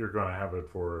like you're gonna have it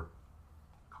for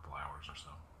a couple hours or so.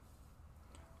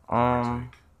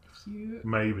 If you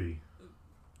Maybe.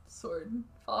 sword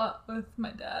fought with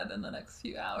my dad in the next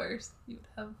few hours, you would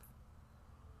have a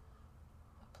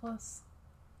plus.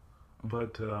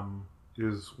 But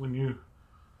is when you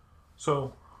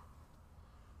so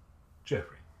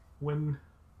Jeffrey,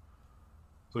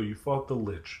 so you fought the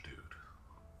Lich dude.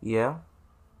 Yeah.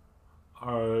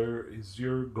 Is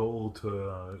your goal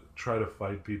to try to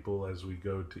fight people as we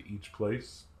go to each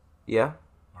place? Yeah.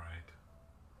 All right.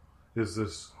 Is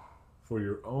this for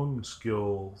your own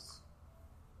skills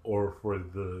or for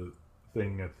the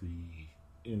thing at the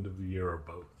end of the year or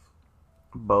both?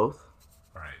 Both.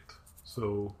 All right.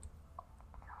 So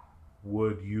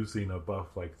would using a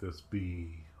buff like this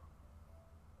be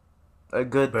A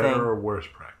good better thing. or worse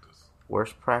practice?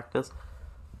 Worst practice.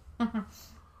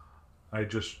 I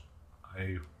just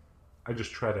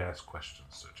try to ask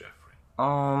questions to Jeffrey.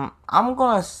 I'm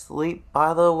gonna sleep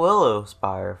by the willow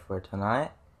spire for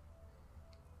tonight.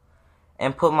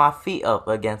 And put my feet up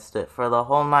against it for the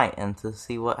whole night and to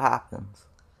see what happens.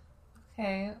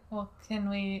 Okay, well, can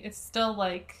we? It's still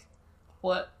like,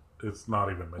 what, It's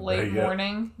not even midday late yet.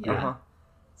 morning? Yeah. Uh-huh.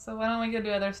 So why don't we go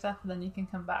do other stuff and then you can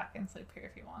come back and sleep here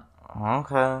if you want.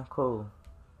 Okay, cool.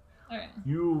 Alright.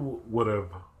 You would have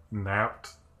napped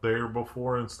there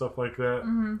before and stuff like that.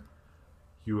 Mm-hmm.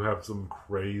 You have some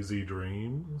crazy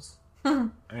dreams,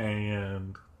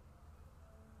 and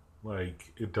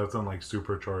like it doesn't like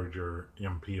supercharge your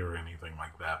MP or anything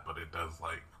like that, but it does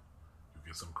like you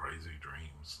get some crazy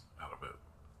dreams out of it.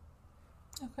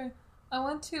 Okay. I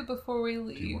want to, before we Do you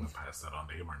leave. want to pass that on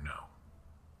to him or no?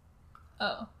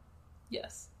 Oh.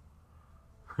 Yes.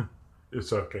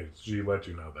 It's okay. She let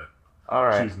you know that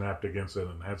Alright. she's napped against it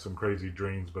and had some crazy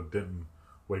dreams, but didn't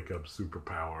wake up super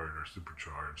powered or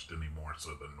supercharged any more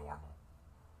so than normal.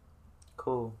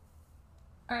 Cool.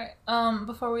 Alright,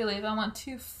 before we leave, I want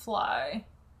to fly.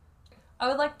 I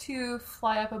would like to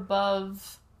fly up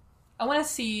above. I want to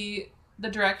see the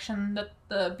direction that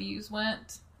the bees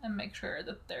went and make sure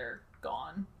that they're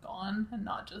gone, and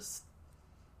not just,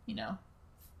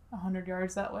 100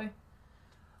 yards that way.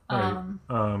 Right.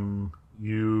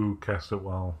 You cast it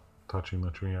while touching the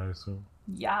tree, I assume.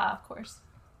 Yeah, of course.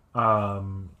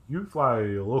 You fly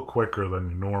a little quicker than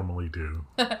you normally do.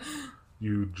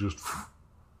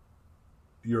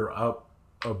 You're up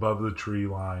above the tree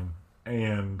line,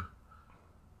 and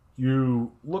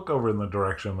you look over in the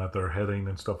direction that they're heading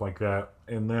and stuff like that,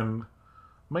 and then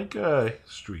make a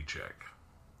history check.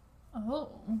 Oh.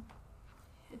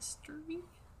 History?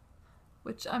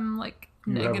 Which I'm like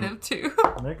You negative 2.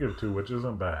 -2, which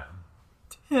isn't bad.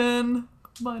 10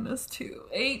 minus 2.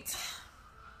 8.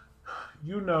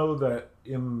 You know that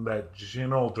in that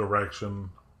general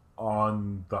direction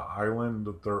on the island,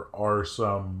 that there are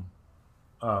some,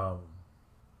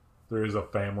 there is a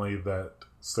family that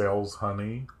sells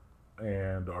honey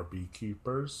and are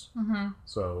beekeepers. Mm-hmm.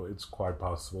 So it's quite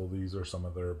possible these are some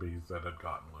of their bees that had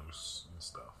gotten loose and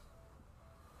stuff.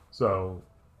 So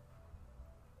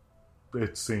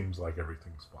it seems like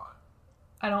everything's fine.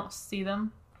 I don't see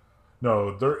them.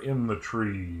 No, they're in the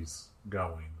trees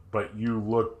going, but you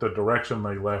look the direction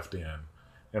they left in,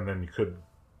 and then you could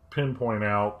pinpoint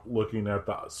out, looking at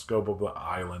the scope of the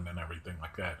island and everything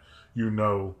like that. You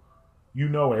know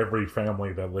every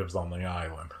family that lives on the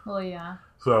island. Well, yeah.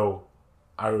 So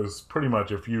I was pretty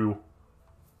much, if you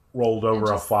rolled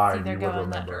over a 5, they're you would going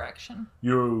that remember. direction.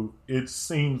 It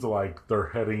seems like they're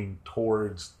heading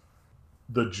towards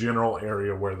the general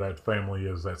area where that family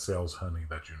is that sells honey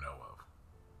that you know of.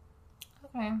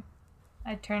 Okay.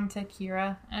 I turn to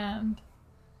Kira and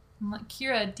I'm like,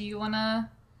 Kira, do you wanna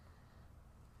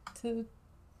to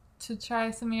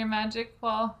try some of your magic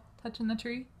while touching the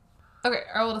tree? Okay,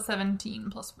 I rolled a 17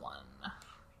 plus 1.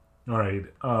 All right.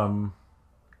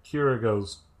 Kira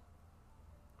goes,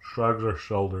 shrugs her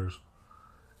shoulders,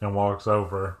 and walks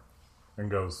over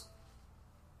and goes,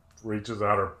 reaches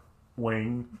out her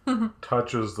wing,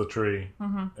 touches the tree,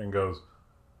 and goes,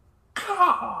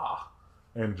 Caw!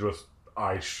 And just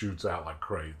ice shoots out like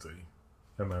crazy,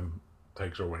 and then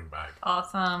takes her wing back.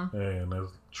 Awesome. And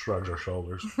shrugs her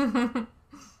shoulders.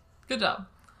 Good job.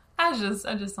 I just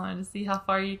wanted to see how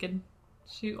far you could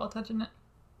shoot while touching it.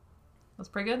 That's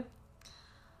pretty good.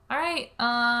 Alright,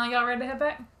 y'all ready to head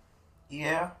back?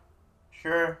 Yeah,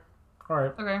 sure. All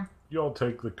right. Okay. Y'all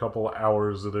take the couple of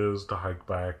hours it is to hike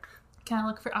back. Can I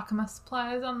look for alchemist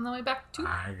supplies on the way back too?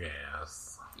 I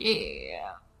guess.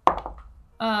 Yeah.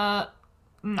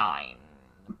 9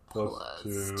 plus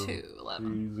 2,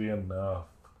 11. Easy enough.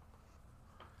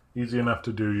 Easy enough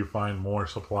to do. You find more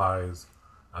supplies.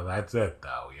 That's it,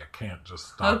 though. You can't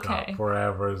just stock Okay. up for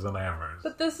evers and evers.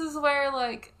 But this is where,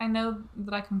 like, I know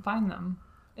that I can find them.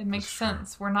 It makes That's true.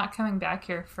 sense. We're not coming back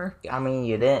here for I mean,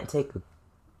 you didn't take a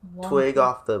one twig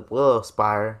off the willow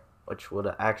spire, which would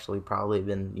have actually probably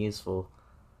been useful.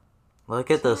 Look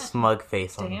at the Can't smug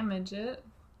face on him. damage it.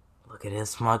 Look at his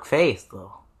smug face,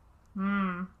 though.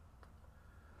 Hmm.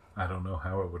 I don't know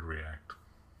how it would react.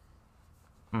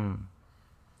 Hmm.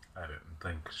 I didn't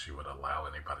think she would allow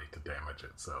anybody to damage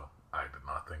it, so I did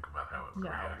not think about how it would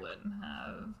Yeah, I react. wouldn't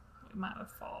have. We might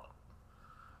have fought.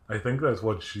 I think that's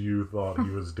what you thought he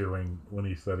was doing when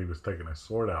he said he was taking his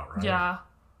sword out, right? Yeah.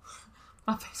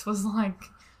 My face was like,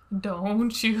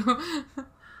 don't you?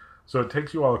 So it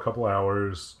takes you all a couple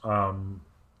hours.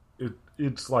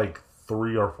 It's like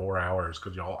 3 or 4 hours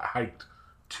because y'all hiked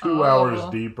 2 hours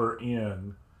deeper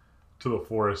in to the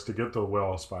forest to get to the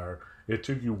Willow Spire. It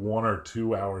took you 1 or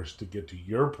 2 hours to get to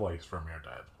your place from your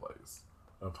dad's place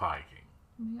of hiking.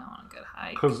 Yeah, on a good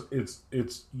hike. Because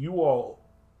it's you all,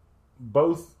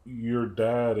 both your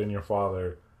dad and your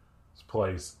father's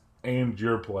place and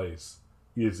your place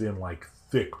is in like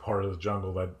thick part of the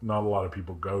jungle that not a lot of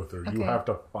people go through. You Okay. have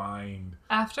to find.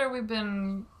 After we've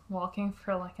been walking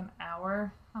for like an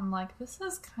hour, I'm like, this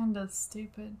is kind of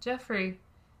stupid. Jeffrey,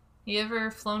 you ever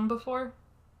flown before?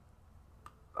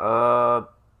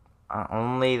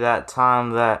 Only that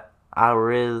time that I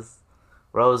rose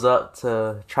up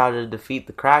to try to defeat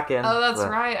the Kraken. Oh, that's but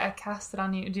right. I cast it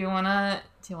on you. Do you wanna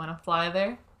fly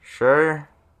there? Sure.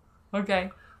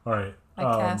 Okay. All right.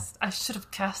 I should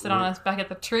have cast it on us back at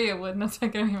the tree. It wouldn't have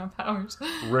taken any of my powers.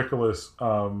 Rickolas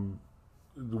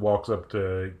walks up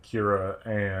to Kira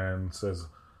and says,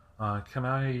 "Can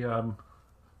I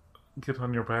get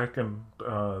on your back and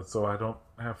so I don't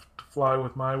have to fly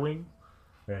with my wing?"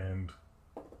 And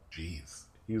jeez,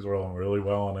 he's rolling really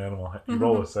well on animal. He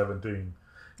rolled a 17.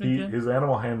 Okay. His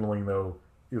animal handling though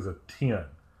is a 10,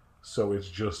 so it's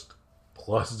just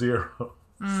 +0.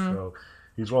 So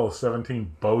he's rolled a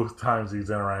 17 both times he's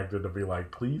interacted to be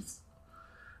like, please.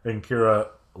 And Kira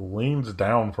leans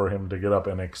down for him to get up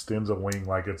and extends a wing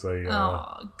like it's a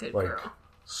Oh, good like girl.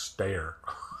 stare.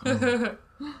 He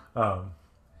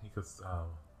goes,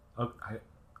 oh,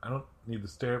 I don't need to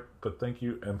stare, but thank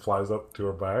you, and flies up to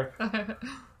her back.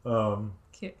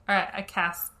 Cute. All right, I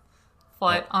cast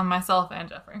flight on myself and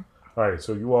Jeffrey. All right,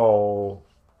 so you all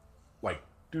like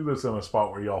do this in a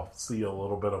spot where y'all see a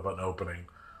little bit of an opening.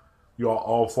 You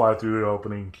all fly through the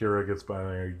opening. Kira gets by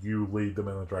there. You lead them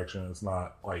in the direction. It's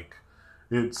not like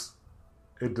it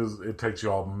takes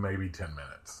you all maybe 10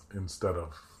 minutes instead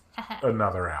of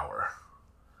another hour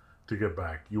to get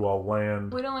back. You all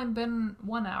land. We'd only been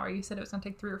 1 hour. You said it was gonna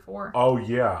take 3 or 4. Oh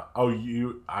yeah. Oh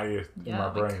in my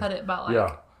Yeah, we brain. cut it by like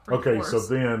Yeah. 3 Okay, so fourths.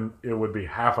 then it would be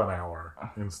half an hour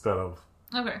instead of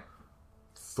Okay,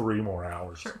 3 more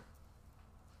hours. sure.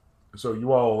 So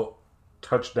you all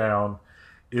touch down.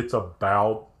 It's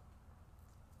about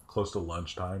close to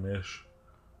lunchtime-ish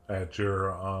at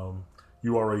your,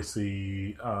 you already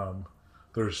see,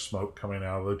 there's smoke coming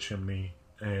out of the chimney,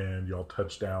 and y'all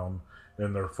touch down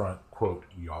in their front, quote,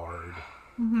 yard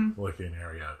looking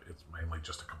area. It's mainly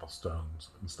just a couple stones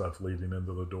and stuff leading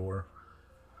into the door.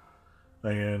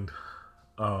 And,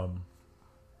 what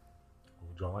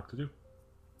would y'all like to do?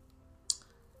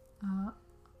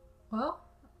 Well,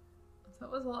 that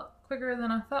was a lot quicker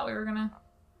than I thought we were gonna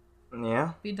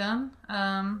Yeah. be done.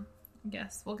 I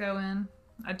guess we'll go in.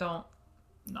 I don't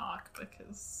knock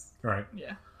because All right.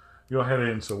 yeah. You'll head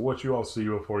in. So what you all see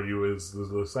before you is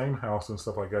the same house and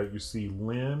stuff like that. You see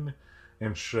Lynn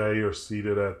and Shay are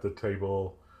seated at the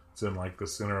table. It's in like the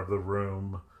center of the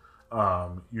room.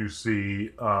 You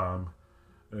see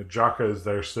Jaka is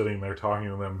there sitting there talking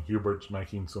to them. Hubert's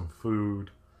making some food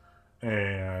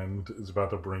and is about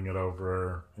to bring it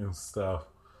over and stuff.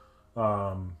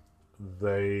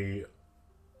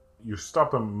 You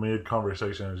stop them mid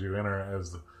conversation as you enter,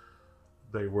 as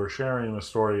they were sharing the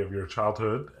story of your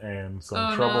childhood and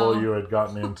some trouble you had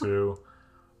gotten into.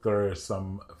 There is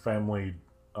some family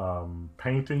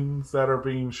paintings that are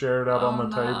being shared out on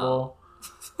the table.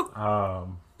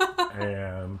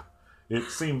 And it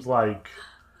seems like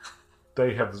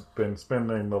they have been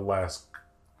spending the last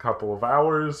couple of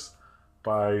hours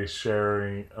by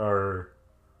sharing, or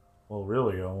well,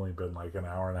 really only been like an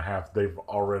hour and a half. They've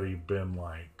already been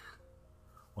like,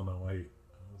 well, no, wait, it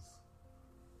was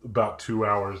about 2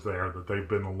 hours there that they've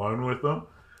been alone with them.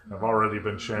 I've already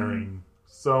been sharing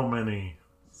so many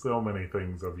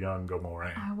things of young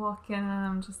Gomorrah. I walk in and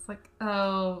I'm just like,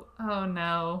 oh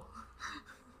no.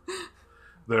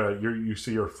 You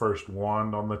see your first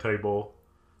wand on the table.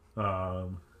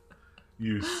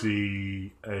 you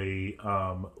see a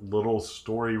little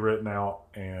story written out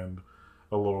and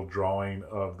a little drawing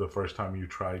of the first time you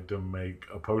tried to make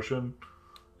a potion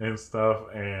and stuff,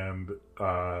 and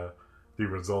the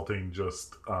resulting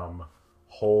just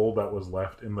hole that was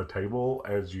left in the table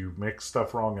as you mixed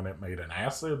stuff wrong and it made an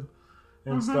acid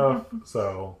and stuff.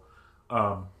 So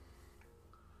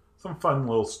some fun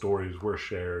little stories were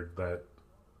shared that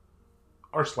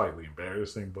are slightly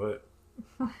embarrassing, but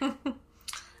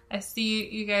I see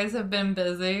you guys have been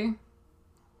busy.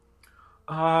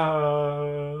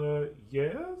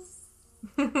 Yes.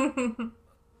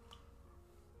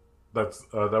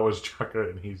 That was Chaka,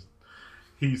 and he's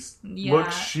Yeah.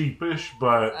 looks sheepish,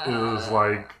 but it was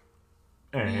like,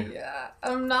 Yeah,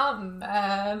 I'm not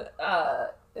mad.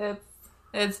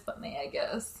 It's funny, I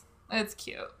guess. It's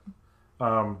cute.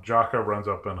 Jaka runs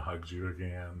up and hugs you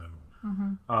again, and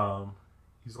Mm-hmm.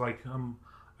 he's like,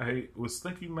 I was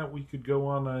thinking that we could go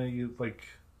on a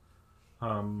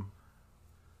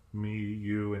me,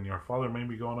 you, and your father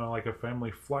maybe go on a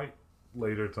family flight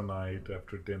later tonight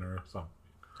after dinner or something.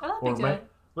 Oh, that'd be good.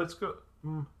 Let's go.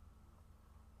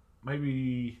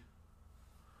 Maybe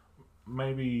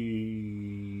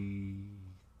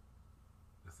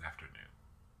this afternoon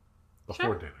before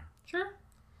Sure. dinner. Sure.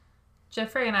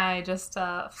 Jeffrey and I just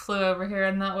flew over here,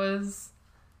 and that was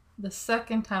the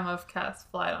second time I've cast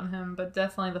flight on him, but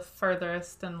definitely the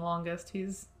furthest and longest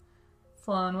he's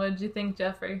flown. What did you think,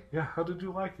 Jeffrey? Yeah, how did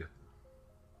you like it?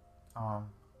 I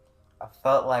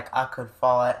felt like I could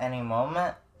fall at any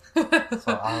moment, so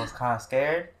I was kind of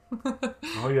scared.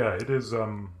 Oh yeah, it is.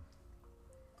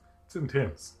 It's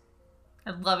intense.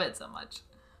 I love it so much.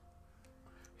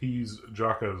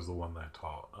 Jaka is the one that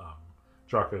taught.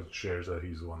 Jaka shares that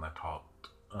he's the one that taught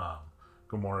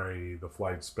Gamore the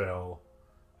flight spell,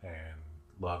 and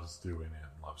loves doing it,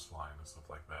 and loves flying and stuff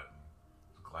like that. And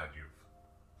I'm glad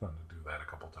you've gotten to do that a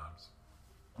couple times.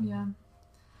 Yeah.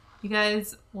 You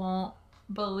guys won't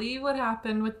believe what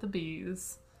happened with the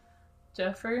bees.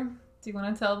 Jeffrey, do you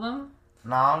want to tell them?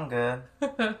 No, I'm good.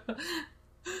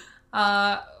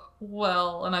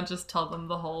 Well, and I just tell them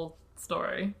the whole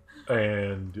story.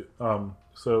 And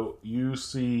so you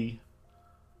see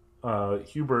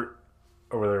Hubert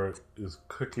over there is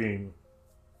cooking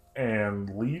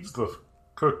and leaves the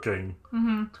cooking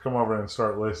Mm-hmm. to come over and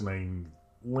start listening.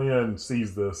 Lynn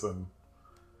sees this and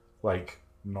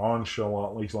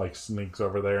nonchalantly sneaks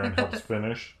over there and helps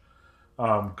finish.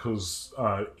 Because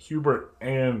Hubert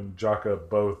and Jaka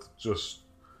both just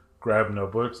grab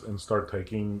notebooks and start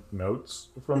taking notes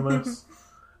from this.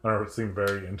 I seem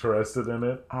very interested in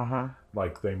it. Uh-huh.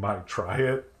 Like they might try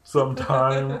it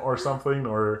sometime or something,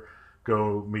 or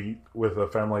go meet with a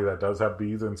family that does have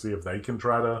bees and see if they can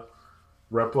try to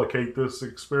replicate this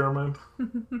experiment.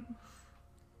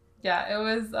 Yeah, it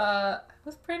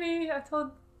was pretty. I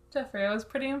told Jeffrey I was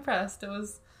pretty impressed. It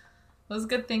was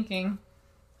good thinking.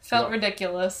 Felt Yeah.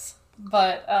 ridiculous,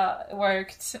 but it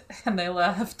worked, and they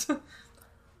left.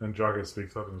 And Jaka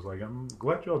speaks up and is like, I'm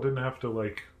glad y'all didn't have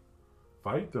to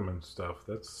fight them and stuff.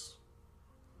 That's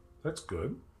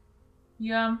good.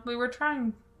 Yeah, we were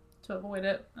trying to avoid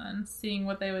it and seeing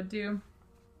what they would do.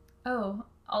 Oh,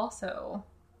 also,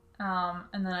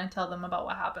 and then I tell them about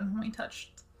what happened when we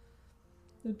touched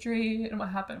the tree and what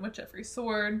happened with Jeffrey's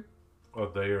sword. Oh,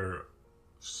 they are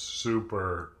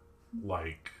super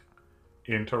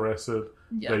interested.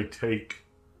 Yeah. They take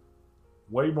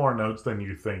way more notes than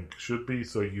you think should be,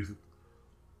 so you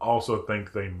also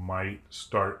think they might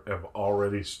have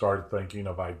already started thinking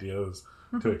of ideas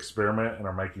to experiment and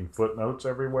are making footnotes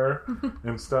everywhere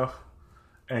and stuff.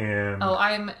 And Oh,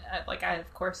 I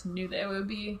of course knew they would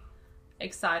be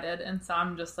excited, and so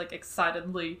I'm just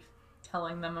excitedly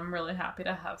telling them I'm really happy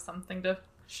to have something to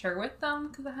share with them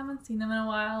because I haven't seen them in a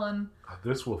while. And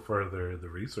this will further the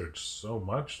research so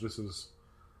much. This is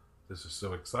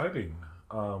so exciting.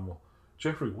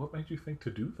 Jeffrey, what made you think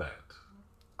to do that?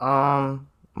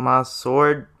 My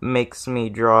sword makes me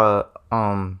draw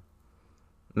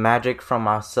magic from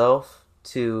myself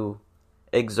to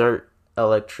exert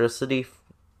electricity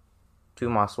to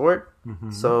my sword.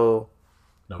 Mm-hmm. So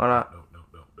No, when I-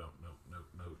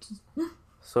 notes.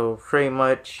 so pretty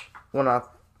much when I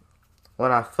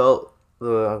felt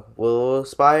the willow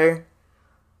spire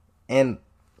and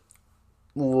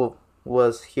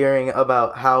was hearing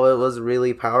about how it was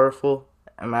really powerful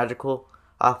and magical,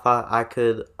 I thought I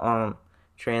could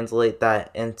translate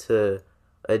that into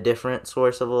a different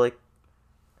source and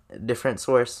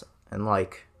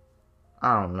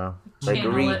I don't know,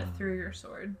 channel it through your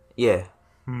sword. yeah.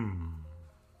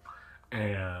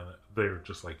 And they're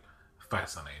just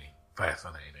fascinating,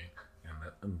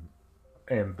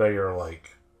 and they are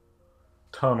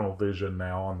tunnel vision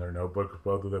now on their notebook.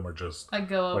 Both of them are just I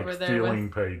go over like there feeling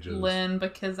with pages. Lynn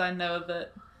because I know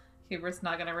that Hubert's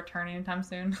not going to return anytime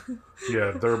soon.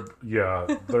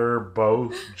 They're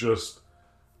both just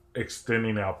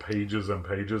extending out pages and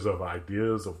pages of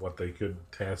ideas of what they could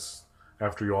test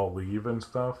after you all leave and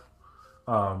stuff.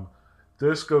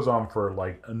 This goes on for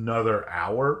like another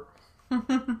hour.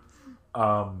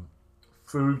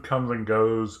 Food comes and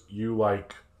goes. You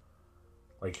like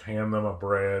hand them a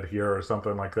bread here or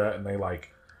something like that, and they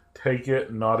like take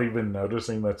it, not even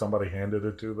noticing that somebody handed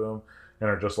it to them, and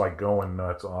are just like going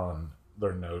nuts on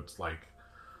their notes. Like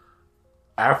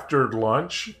after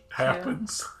lunch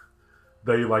happens,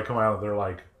 they like come out and they're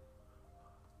like,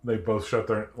 they both shut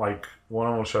their, like one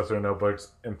of them shuts their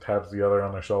notebooks and taps the other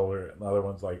on the shoulder, and the other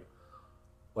one's like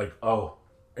oh,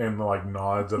 and like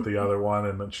nods at the other one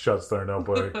and then shuts their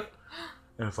notebook.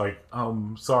 And it's like,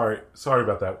 sorry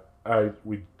about that.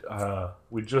 We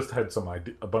just had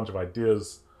a bunch of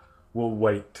ideas. We'll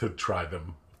wait to try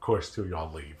them, of course, till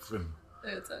y'all leave. And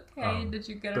it's okay. Did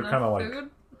you get enough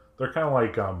food? They're kind of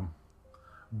like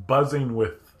buzzing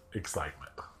with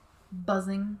excitement.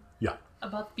 Buzzing. Yeah.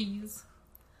 About bees.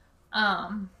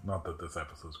 Not that this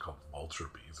episode is called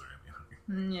Vulture Bees or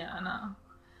anything. Yeah, I know.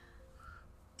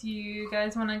 Do you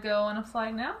guys want to go on a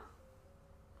flight now?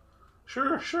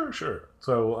 Sure.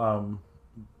 So,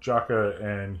 Jaka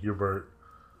and Hubert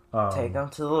take them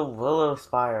to the Willow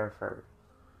Spire first.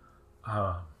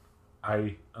 I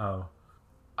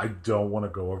don't want to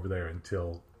go over there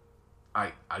until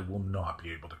I will not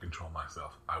be able to control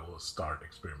myself. I will start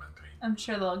experimenting. I'm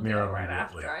sure they'll go right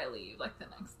after I leave, like the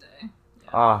next day.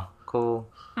 Ah, cool.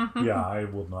 Yeah, I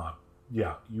will not.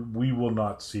 Yeah, we will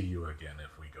not see you again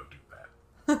if we go do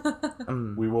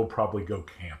that. We will probably go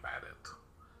camp at it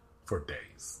for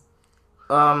days.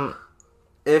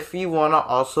 If you want to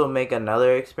also make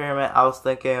another experiment, I was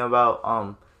thinking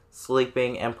about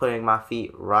sleeping and putting my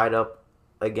feet right up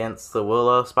against the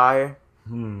willow spire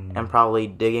and probably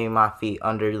digging my feet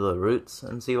under the roots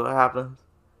and see what happens.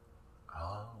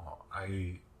 Oh,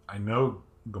 I know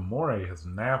Gamore has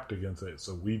napped against it,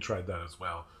 so we tried that as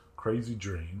well. Crazy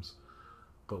dreams.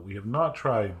 But we have not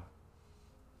tried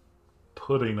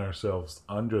putting ourselves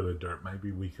under the dirt.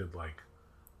 Maybe we could like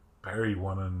bury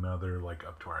one another like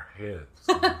up to our heads.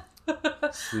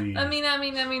 See. I mean, that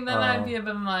might be a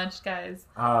bit much, guys.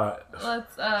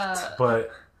 Let's.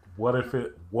 But what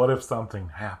if something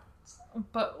happens?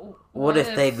 But what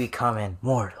if they become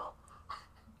immortal?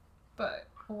 But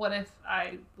what if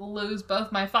I lose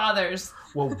both my fathers?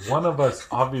 Well, one of us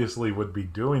obviously would be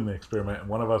doing the experiment, and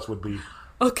one of us would be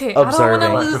observing. I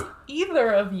don't want to lose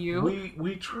either of you.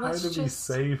 We try to be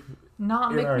safe.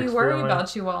 Not make me worry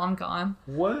about you while I'm gone.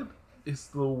 What is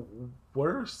the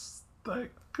worst that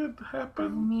could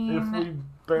happen if we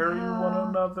bury one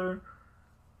another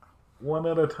one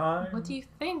at a time? What do you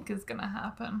think is going to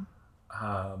happen?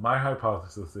 My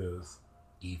hypothesis is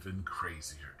even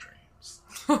crazier dreams.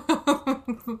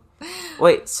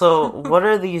 Wait, so what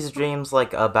are these dreams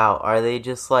like about? Are they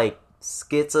just like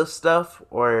skits of stuff,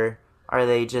 or are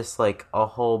they just like a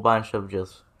whole bunch of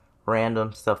just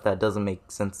random stuff that doesn't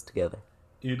make sense together?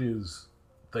 It is,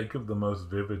 think of the most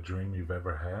vivid dream you've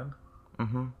ever had.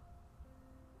 Mm-hmm.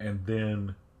 And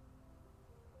then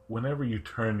whenever you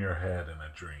turn your head in a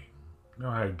dream, you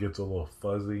know how it gets a little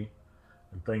fuzzy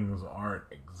and things aren't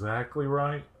exactly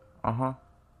right? Uh-huh.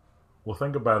 Well,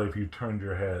 think about if you turned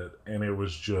your head and it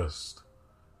was just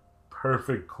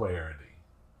perfect clarity.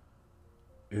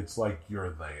 It's like you're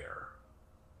there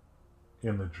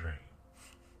in the dream.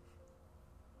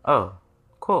 Oh,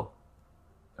 cool.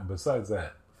 And besides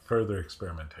that, further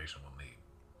experimentation will need.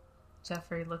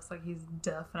 Jeffrey looks like he's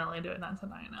definitely doing that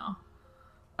tonight now.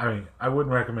 I mean, I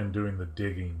wouldn't recommend doing the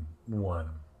digging one.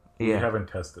 We haven't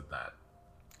tested that.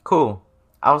 Cool.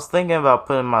 I was thinking about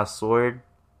putting my sword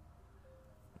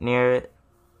near it,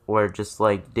 or just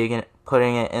like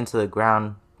putting it into the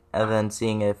ground and then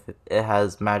seeing if it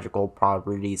has magical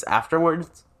properties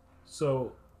afterwards.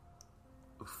 So,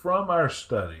 from our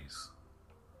studies,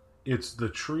 it's the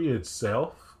tree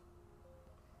itself.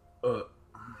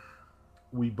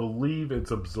 We believe it's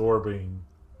absorbing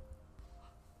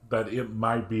that it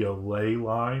might be a ley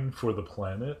line for the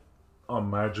planet on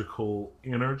magical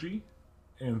energy.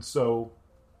 And so,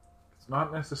 it's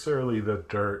not necessarily the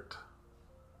dirt.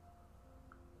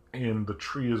 And the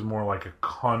tree is more like a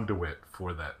conduit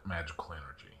for that magical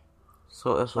energy.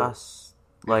 So if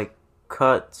I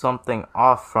cut something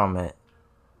off from it,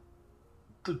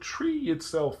 the tree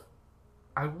itself,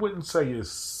 I wouldn't say is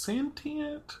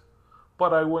sentient,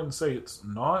 but I wouldn't say it's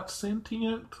not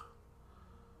sentient.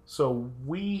 So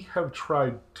we have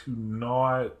tried to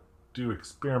not do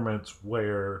experiments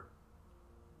where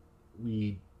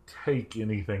we take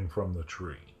anything from the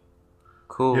tree.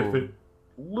 Cool. If it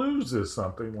loses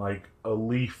something, like a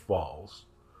leaf falls,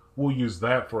 we'll use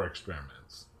that for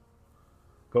experiments.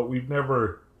 But we've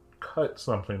never cut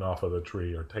something off of the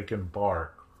tree or taken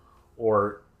bark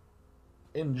or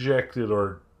injected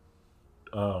or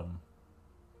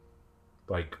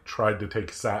like tried to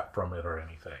take sap from it or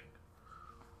anything.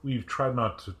 We've tried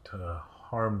not to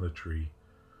harm the tree.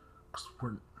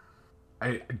 'Cause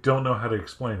I don't know how to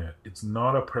explain it. It's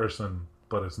not a person,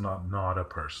 but it's not a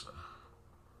person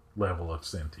level of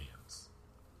sentience.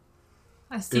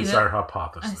 I see It's that. our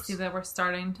hypothesis. I see that we're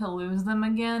starting to lose them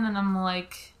again, and I'm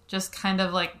like just kind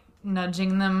of like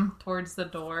nudging them towards the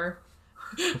door.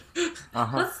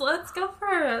 Let's go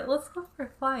for a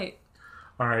fight.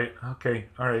 All right. Okay.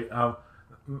 All right.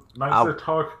 Nice to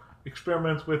talk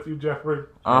experiments with you, Jeffrey.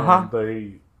 And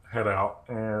they head out,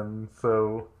 and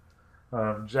so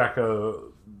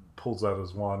Jacka pulls out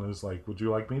his wand and is like, "Would you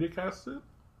like me to cast it?"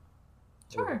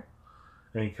 Sure.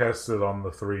 And he casts it on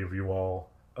the three of you all,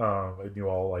 and you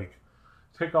all like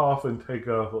take off and take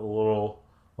a little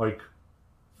like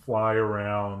fly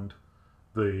around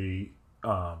the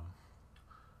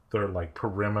their like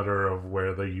perimeter of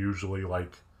where they usually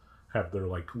like have their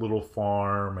like little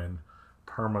farm and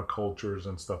permacultures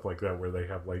and stuff like that, where they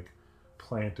have like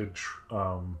planted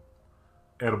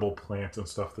edible plants and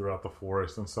stuff throughout the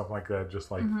forest and stuff like that,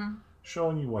 just like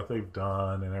showing you what they've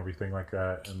done and everything like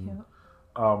that. And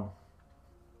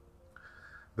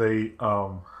they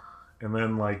and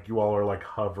then like you all are like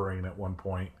hovering at one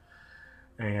point,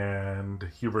 and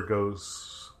Hubert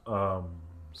goes,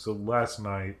 so last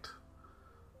night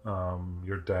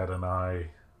your dad and I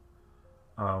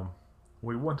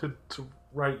we wanted to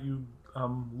write you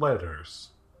letters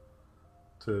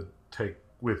to take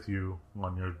with you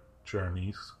on your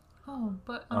journeys. Oh,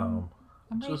 but I'm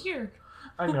right here.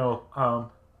 I know.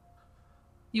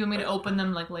 You want me to open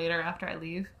them like later after I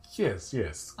leave?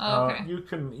 Yes. Oh, okay. You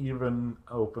can even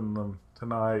open them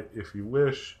tonight if you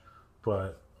wish,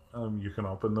 but you can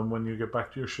open them when you get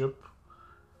back to your ship.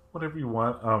 Whatever you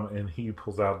want. And he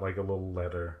pulls out like a little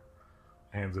letter,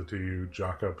 hands it to you.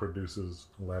 Jaka produces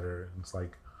a letter, and it's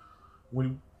like,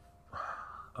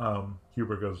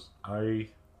 Hubert goes, I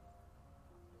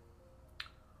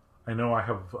know I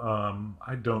have,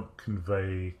 I don't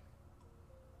convey,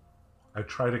 I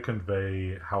try to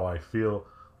convey how I feel,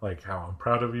 like how I'm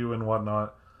proud of you and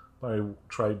whatnot, but I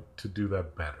tried to do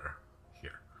that better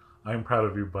here. I'm proud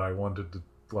of you, but I wanted to,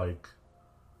 like,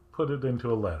 put it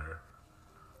into a letter.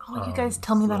 Oh, you guys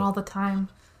tell me that all the time.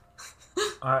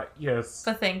 Yes.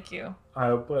 But thank you.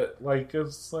 But, like,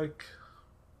 it's, like,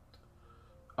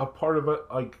 a part of it,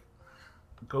 like,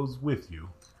 goes with you.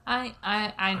 I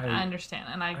understand,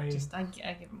 and I give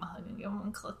him a hug and give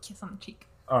him a kiss on the cheek.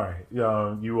 All right,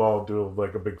 yeah, you all do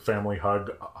like a big family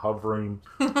hug, hovering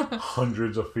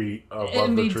hundreds of feet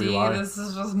above the tree line. This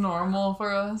is just normal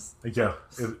for us. Yeah,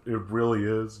 it really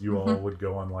is. You all would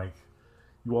go on like,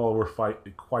 you all were quite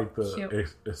the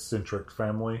eccentric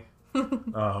family.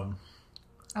 I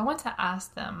want to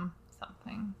ask them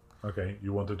something. Okay,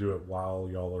 you want to do it while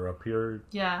y'all are up here?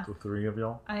 Yeah, the three of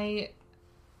y'all. I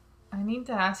need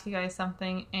to ask you guys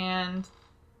something, and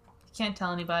I can't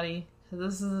tell anybody because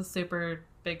this is a super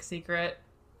big secret.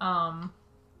 But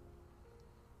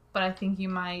I think you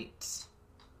might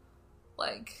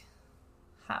like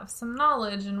have some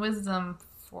knowledge and wisdom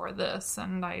for this,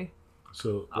 and I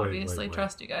obviously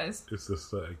trust you guys. Is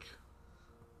this like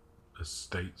a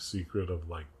state secret of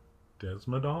like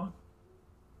Desmodon?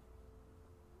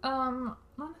 Not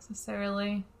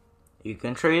necessarily. You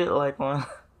can treat it like one.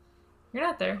 You're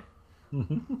not there.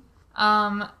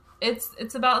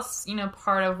 It's about,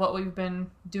 part of what we've been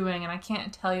doing, and I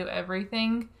can't tell you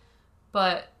everything,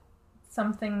 but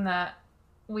something that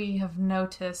we have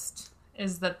noticed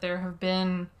is that there have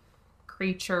been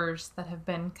creatures that have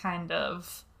been kind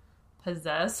of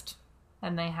possessed,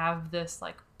 and they have this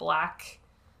like black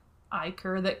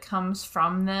ichor that comes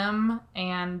from them,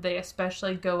 and they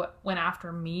especially went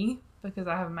after me because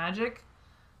I have magic.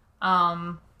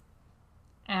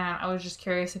 And I was just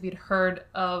curious if you'd heard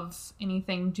of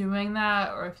anything doing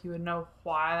that, or if you would know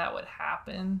why that would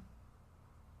happen.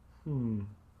 And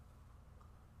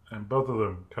both of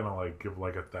them kind of like give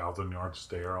like 1,000-yard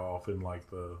stare off in like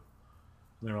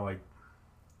they're like,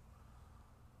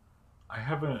 I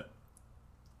haven't,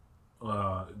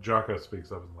 Jaka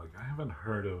speaks up and like, I haven't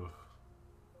heard of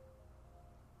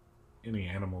any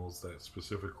animals that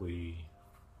specifically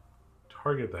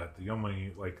target that. The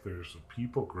only, like, there's a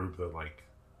people group that like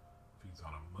feeds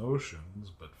on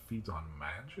emotions, but feeds on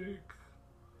magic.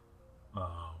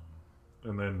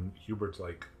 And then Hubert's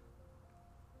like,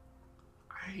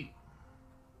 I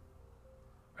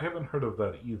haven't heard of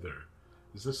that either.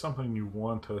 Is this something you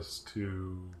want us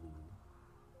to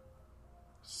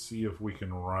see if we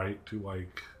can write to,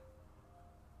 like,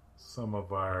 some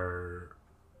of our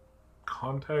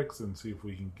contacts and see if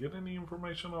we can get any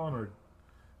information on, or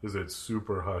is it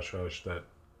super hush-hush that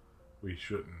we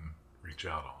shouldn't reach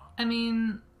out on? I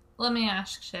mean, let me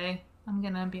ask Shay. I'm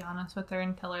gonna be honest with her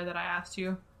and tell her that I asked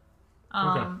you.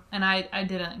 Okay. And I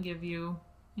didn't give you,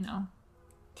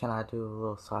 Can I do a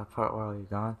little side part while you're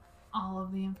gone? all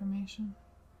of the information.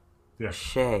 Yeah.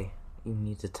 Shay, you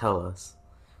need to tell us.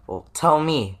 Well, tell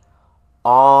me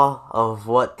all of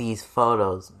what these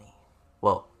photos mean.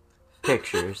 Well,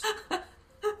 pictures.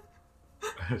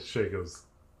 Shay goes,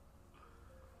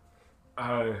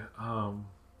 I mean,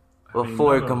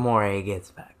 Before Gamora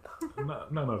gets back, though.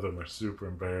 none of them are super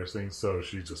embarrassing, so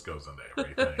she just goes into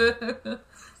everything.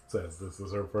 Says this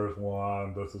is her first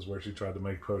one. This is where she tried to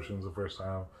make potions the first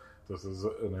time. This is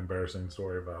an embarrassing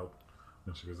story about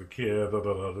when she was a kid.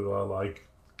 Like,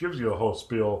 gives you a whole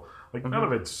spiel. Like, none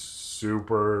of it's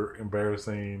super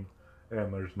embarrassing,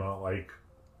 and there's not like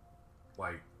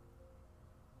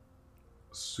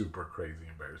super crazy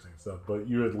embarrassing stuff. But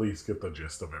you at least get the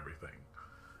gist of everything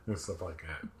and stuff like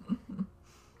that.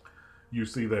 You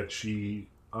see that she,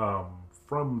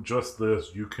 from just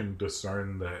this, you can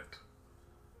discern that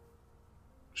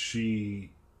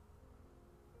she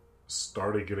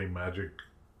started getting magic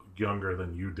younger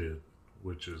than you did,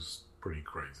 which is pretty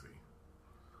crazy.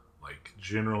 Like,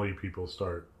 generally people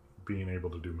start being able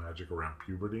to do magic around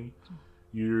puberty.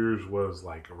 Yours was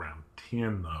like around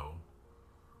 10 though,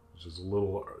 which is a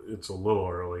little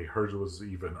early. Hers was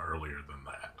even earlier than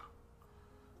that.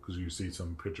 Because you see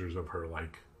some pictures of her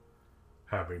like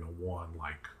having a wand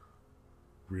like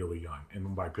really young.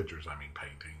 And by pictures I mean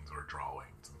paintings or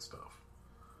drawings and stuff.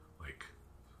 Like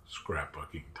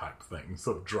scrapbooking type things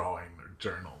of drawing or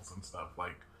journals and stuff.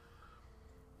 Like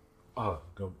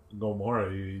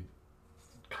Gomora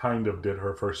kind of did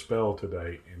her first spell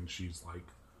today, and she's like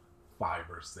 5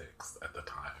 or 6 at the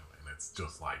time, and it's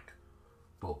just like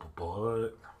but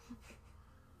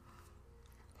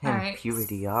Him Alright.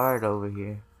 puberty hard over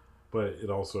here. but it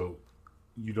also,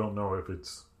 you don't know if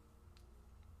it's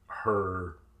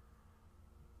her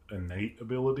innate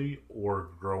ability or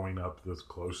growing up this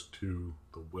close to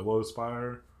the Willow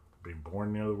Spire, being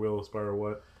born near the Willow Spire or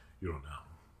what, you don't know.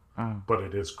 But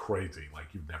it is crazy. Like,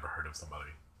 you've never heard of somebody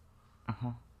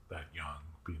that young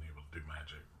being able to do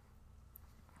magic.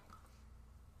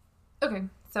 Okay,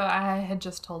 so I had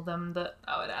just told them that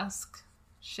I would ask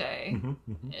Shay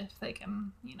if they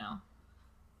can,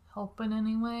 help in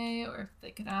any way, or if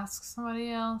they could ask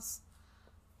somebody else.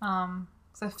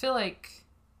 Because I feel like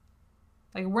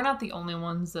we're not the only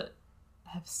ones that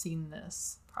have seen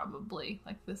this, probably.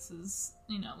 Like, this is,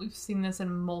 we've seen this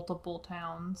in multiple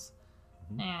towns,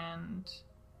 and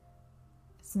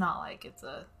it's not like it's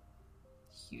a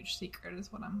huge secret,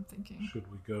 is what I'm thinking. Should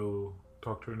we go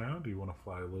talk to her now? Do you want to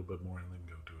fly a little bit more and then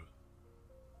go to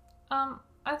it?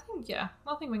 I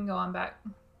think we can go on back.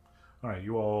 Alright,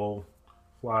 you all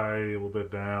fly a little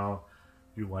bit down.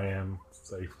 You land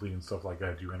safely and stuff like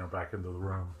that. You enter back into the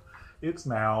room. It's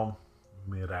now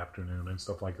mid-afternoon and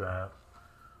stuff like that.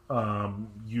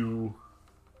 You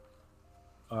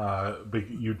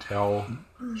tell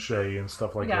Shay and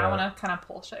stuff like that. Yeah, I want to kind of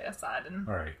pull Shay aside and...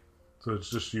 Alright. So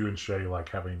it's just you and Shay, like,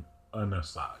 having an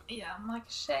aside. Yeah, I'm like,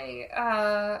 Shay,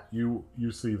 You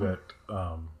see that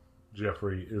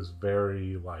Jeffrey is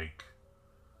very, like,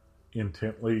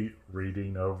 intently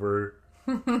reading over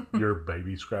your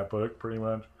baby scrapbook, pretty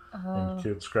much. And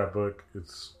kid's scrapbook.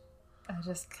 It's... I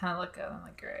just kind of look at him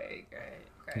like, great.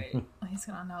 He's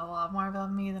going to know a lot more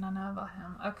about me than I know about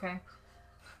him. Okay.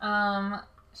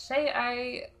 Shay,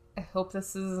 I hope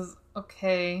this is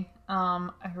okay.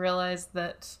 I realize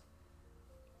that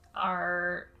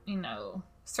our,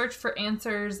 search for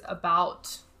answers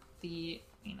about the,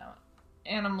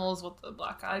 animals with the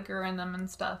black iger in them and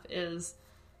stuff is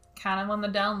kind of on the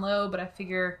down low, but I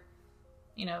figure,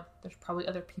 there's probably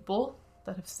other people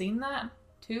that have seen that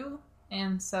too.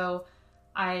 And so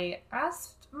I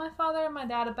asked my father and my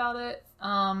dad about it,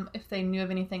 if they knew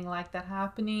of anything like that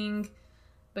happening,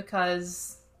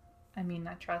 because, I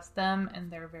trust them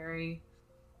and they're very,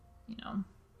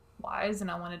 wise, and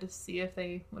I wanted to see if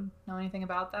they would know anything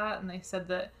about that, and they said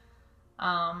that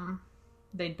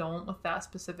they don't with that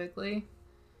specifically.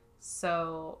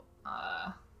 So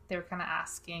they were kind of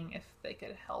asking if they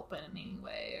could help in any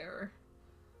way, or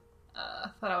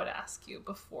thought I would ask you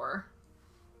before.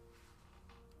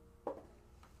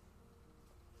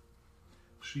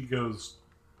 She goes,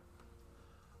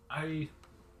 I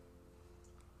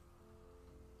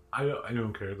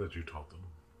don't care that you told them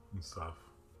and stuff.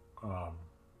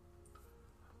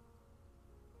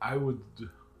 I would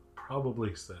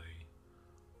probably say,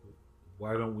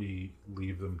 why don't we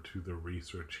leave them to the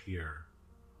research here?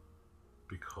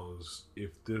 Because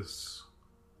if this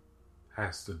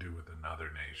has to do with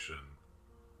another nation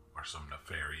or some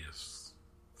nefarious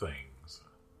things,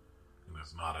 and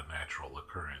it's not a natural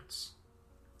occurrence.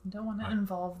 Don't want to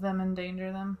involve them,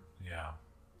 endanger them. Yeah.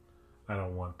 I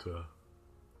don't want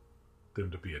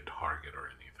them to be a target or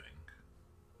anything.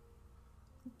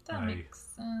 That makes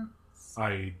sense.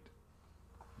 I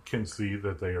can see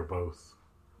that they are both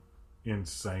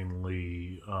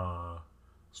insanely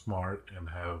smart and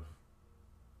have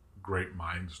great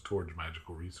minds towards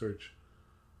magical research.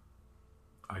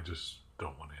 I just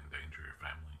don't want to endanger your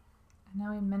family. I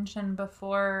know we mentioned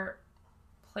before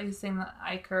placing the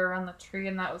ichor on the tree,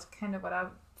 and that was kind of what I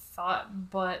thought,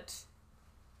 but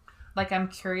like I'm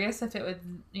curious if it would,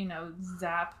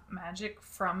 zap magic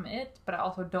from it, but I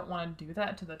also don't want to do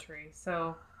that to the tree.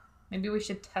 So maybe we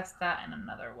should test that in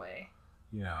another way.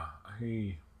 Yeah,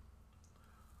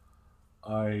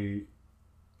 I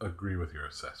agree with your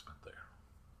assessment there.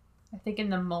 I think in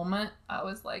the moment I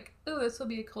was like, ooh, this will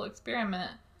be a cool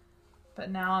experiment. But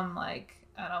now I'm like,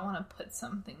 I don't want to put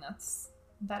something that's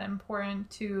that important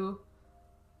to,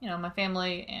 my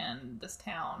family and this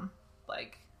town,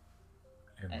 like,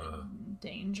 in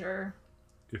danger.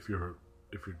 If your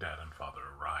dad and father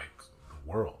are right, the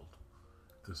world,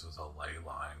 this is a ley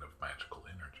line of magical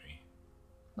energy.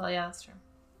 Well, yeah, that's true.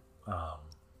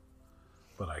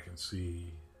 But I can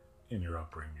see in your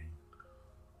upbringing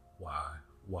why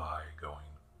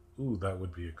going, ooh, that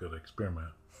would be a good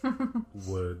experiment,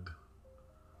 would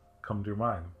come to your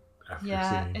mind after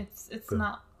seeing. It's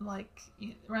not like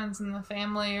it runs in the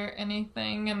family or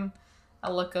anything, and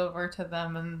I look over to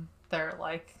them and they're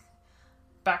like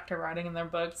back to writing in their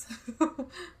books.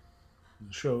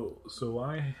 So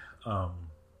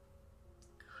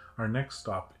our next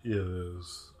stop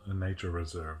is a nature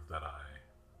reserve that I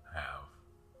have.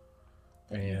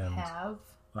 You have?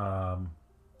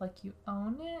 Like you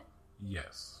own it?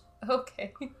 Yes.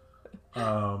 Okay.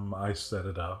 I set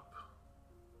it up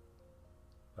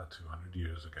about 200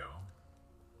 years ago.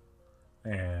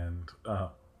 And,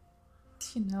 no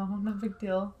big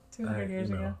deal. 200 years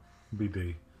ago.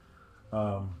 BD.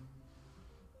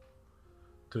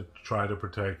 To try to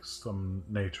protect some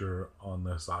nature on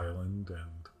this island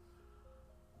and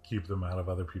keep them out of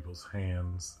other people's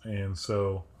hands. And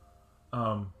so,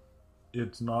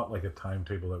 it's not like a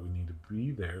timetable that we need to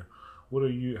be there.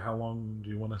 How long do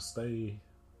you want to stay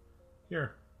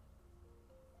here?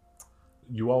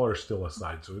 You all are still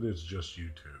aside, so it is just you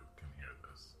two can hear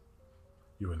this.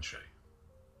 You and Shay.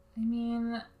 I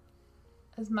mean,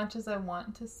 as much as I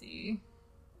want to see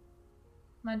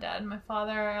my dad and my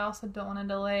father, I also don't want to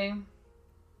delay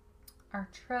our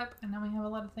trip. I know we have a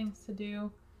lot of things to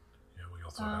do. Yeah, we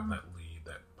also have that lead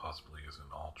that possibly is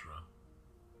an Ultra.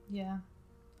 Yeah.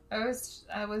 I was,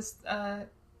 I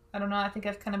don't know, I think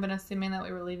I've kind of been assuming that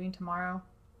we were leaving tomorrow.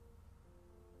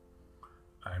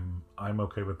 I'm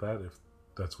okay with that if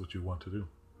that's what you want to do.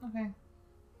 Okay.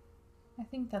 I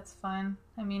think that's fine.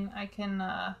 I mean, I can,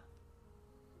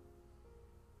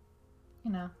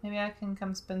 maybe I can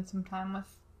come spend some time with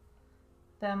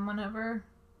them whenever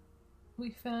we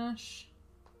finish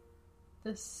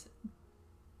this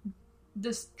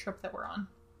trip that we're on.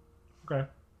 Okay.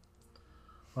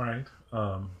 All right.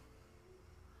 I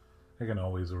can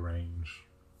always arrange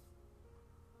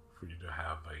for you to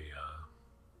have a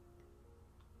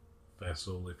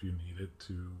vessel if you need it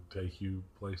to take you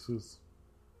places.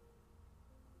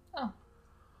 Oh,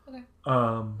 okay.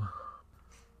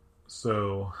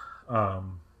 So,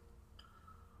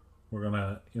 we're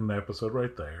gonna end the episode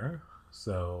right there.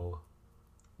 So,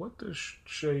 what does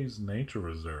Shay's nature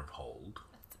reserve hold?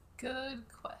 That's a good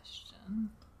question.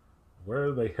 Where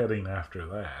are they heading after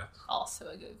that? Also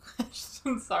a good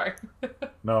question. Sorry.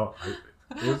 No,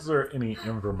 is there any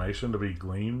information to be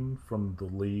gleaned from the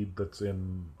lead that's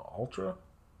in Ultra?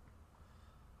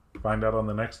 Find out on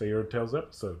the next Air Tales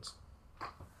episodes.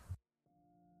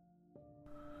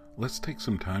 Let's take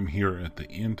some time here at the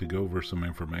end to go over some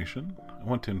information. I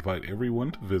want to invite everyone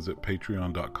to visit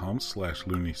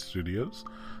patreon.com/Looney Studios.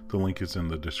 The link is in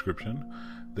the description.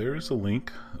 There is a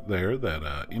link there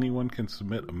that anyone can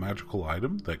submit a magical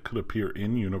item that could appear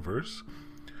in universe.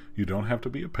 You don't have to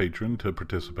be a patron to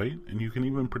participate, and you can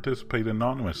even participate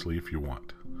anonymously if you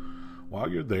want. While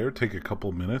you're there, take a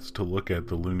couple minutes to look at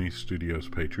the Looney Studios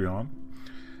Patreon.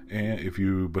 And if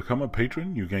you become a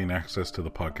patron, you gain access to the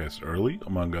podcast early,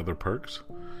 among other perks.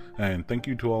 And thank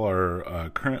you to all our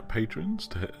current patrons.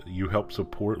 You help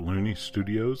support Looney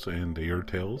Studios and Air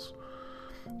Tales.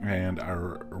 And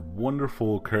our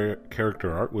wonderful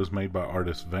character art was made by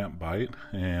artist Vampbite,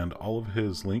 and all of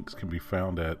his links can be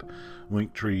found at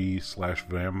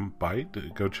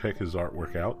linktree/Vampbite. Go check his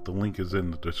artwork out. The link is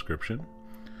in the description.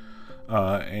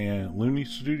 And Looney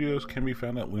Studios can be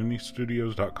found at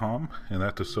looneystudios.com, and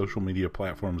at the social media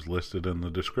platforms listed in the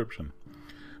description.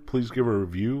 Please give a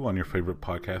review on your favorite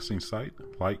podcasting site,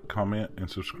 like, comment, and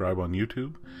subscribe on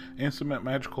YouTube, and submit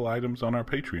magical items on our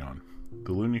Patreon.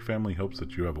 The Looney family hopes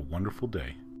that you have a wonderful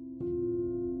day.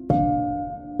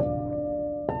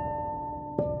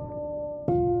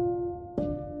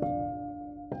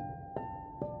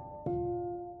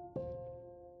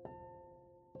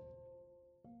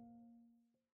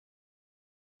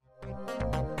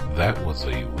 That was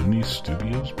a Looney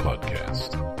Studios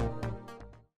podcast.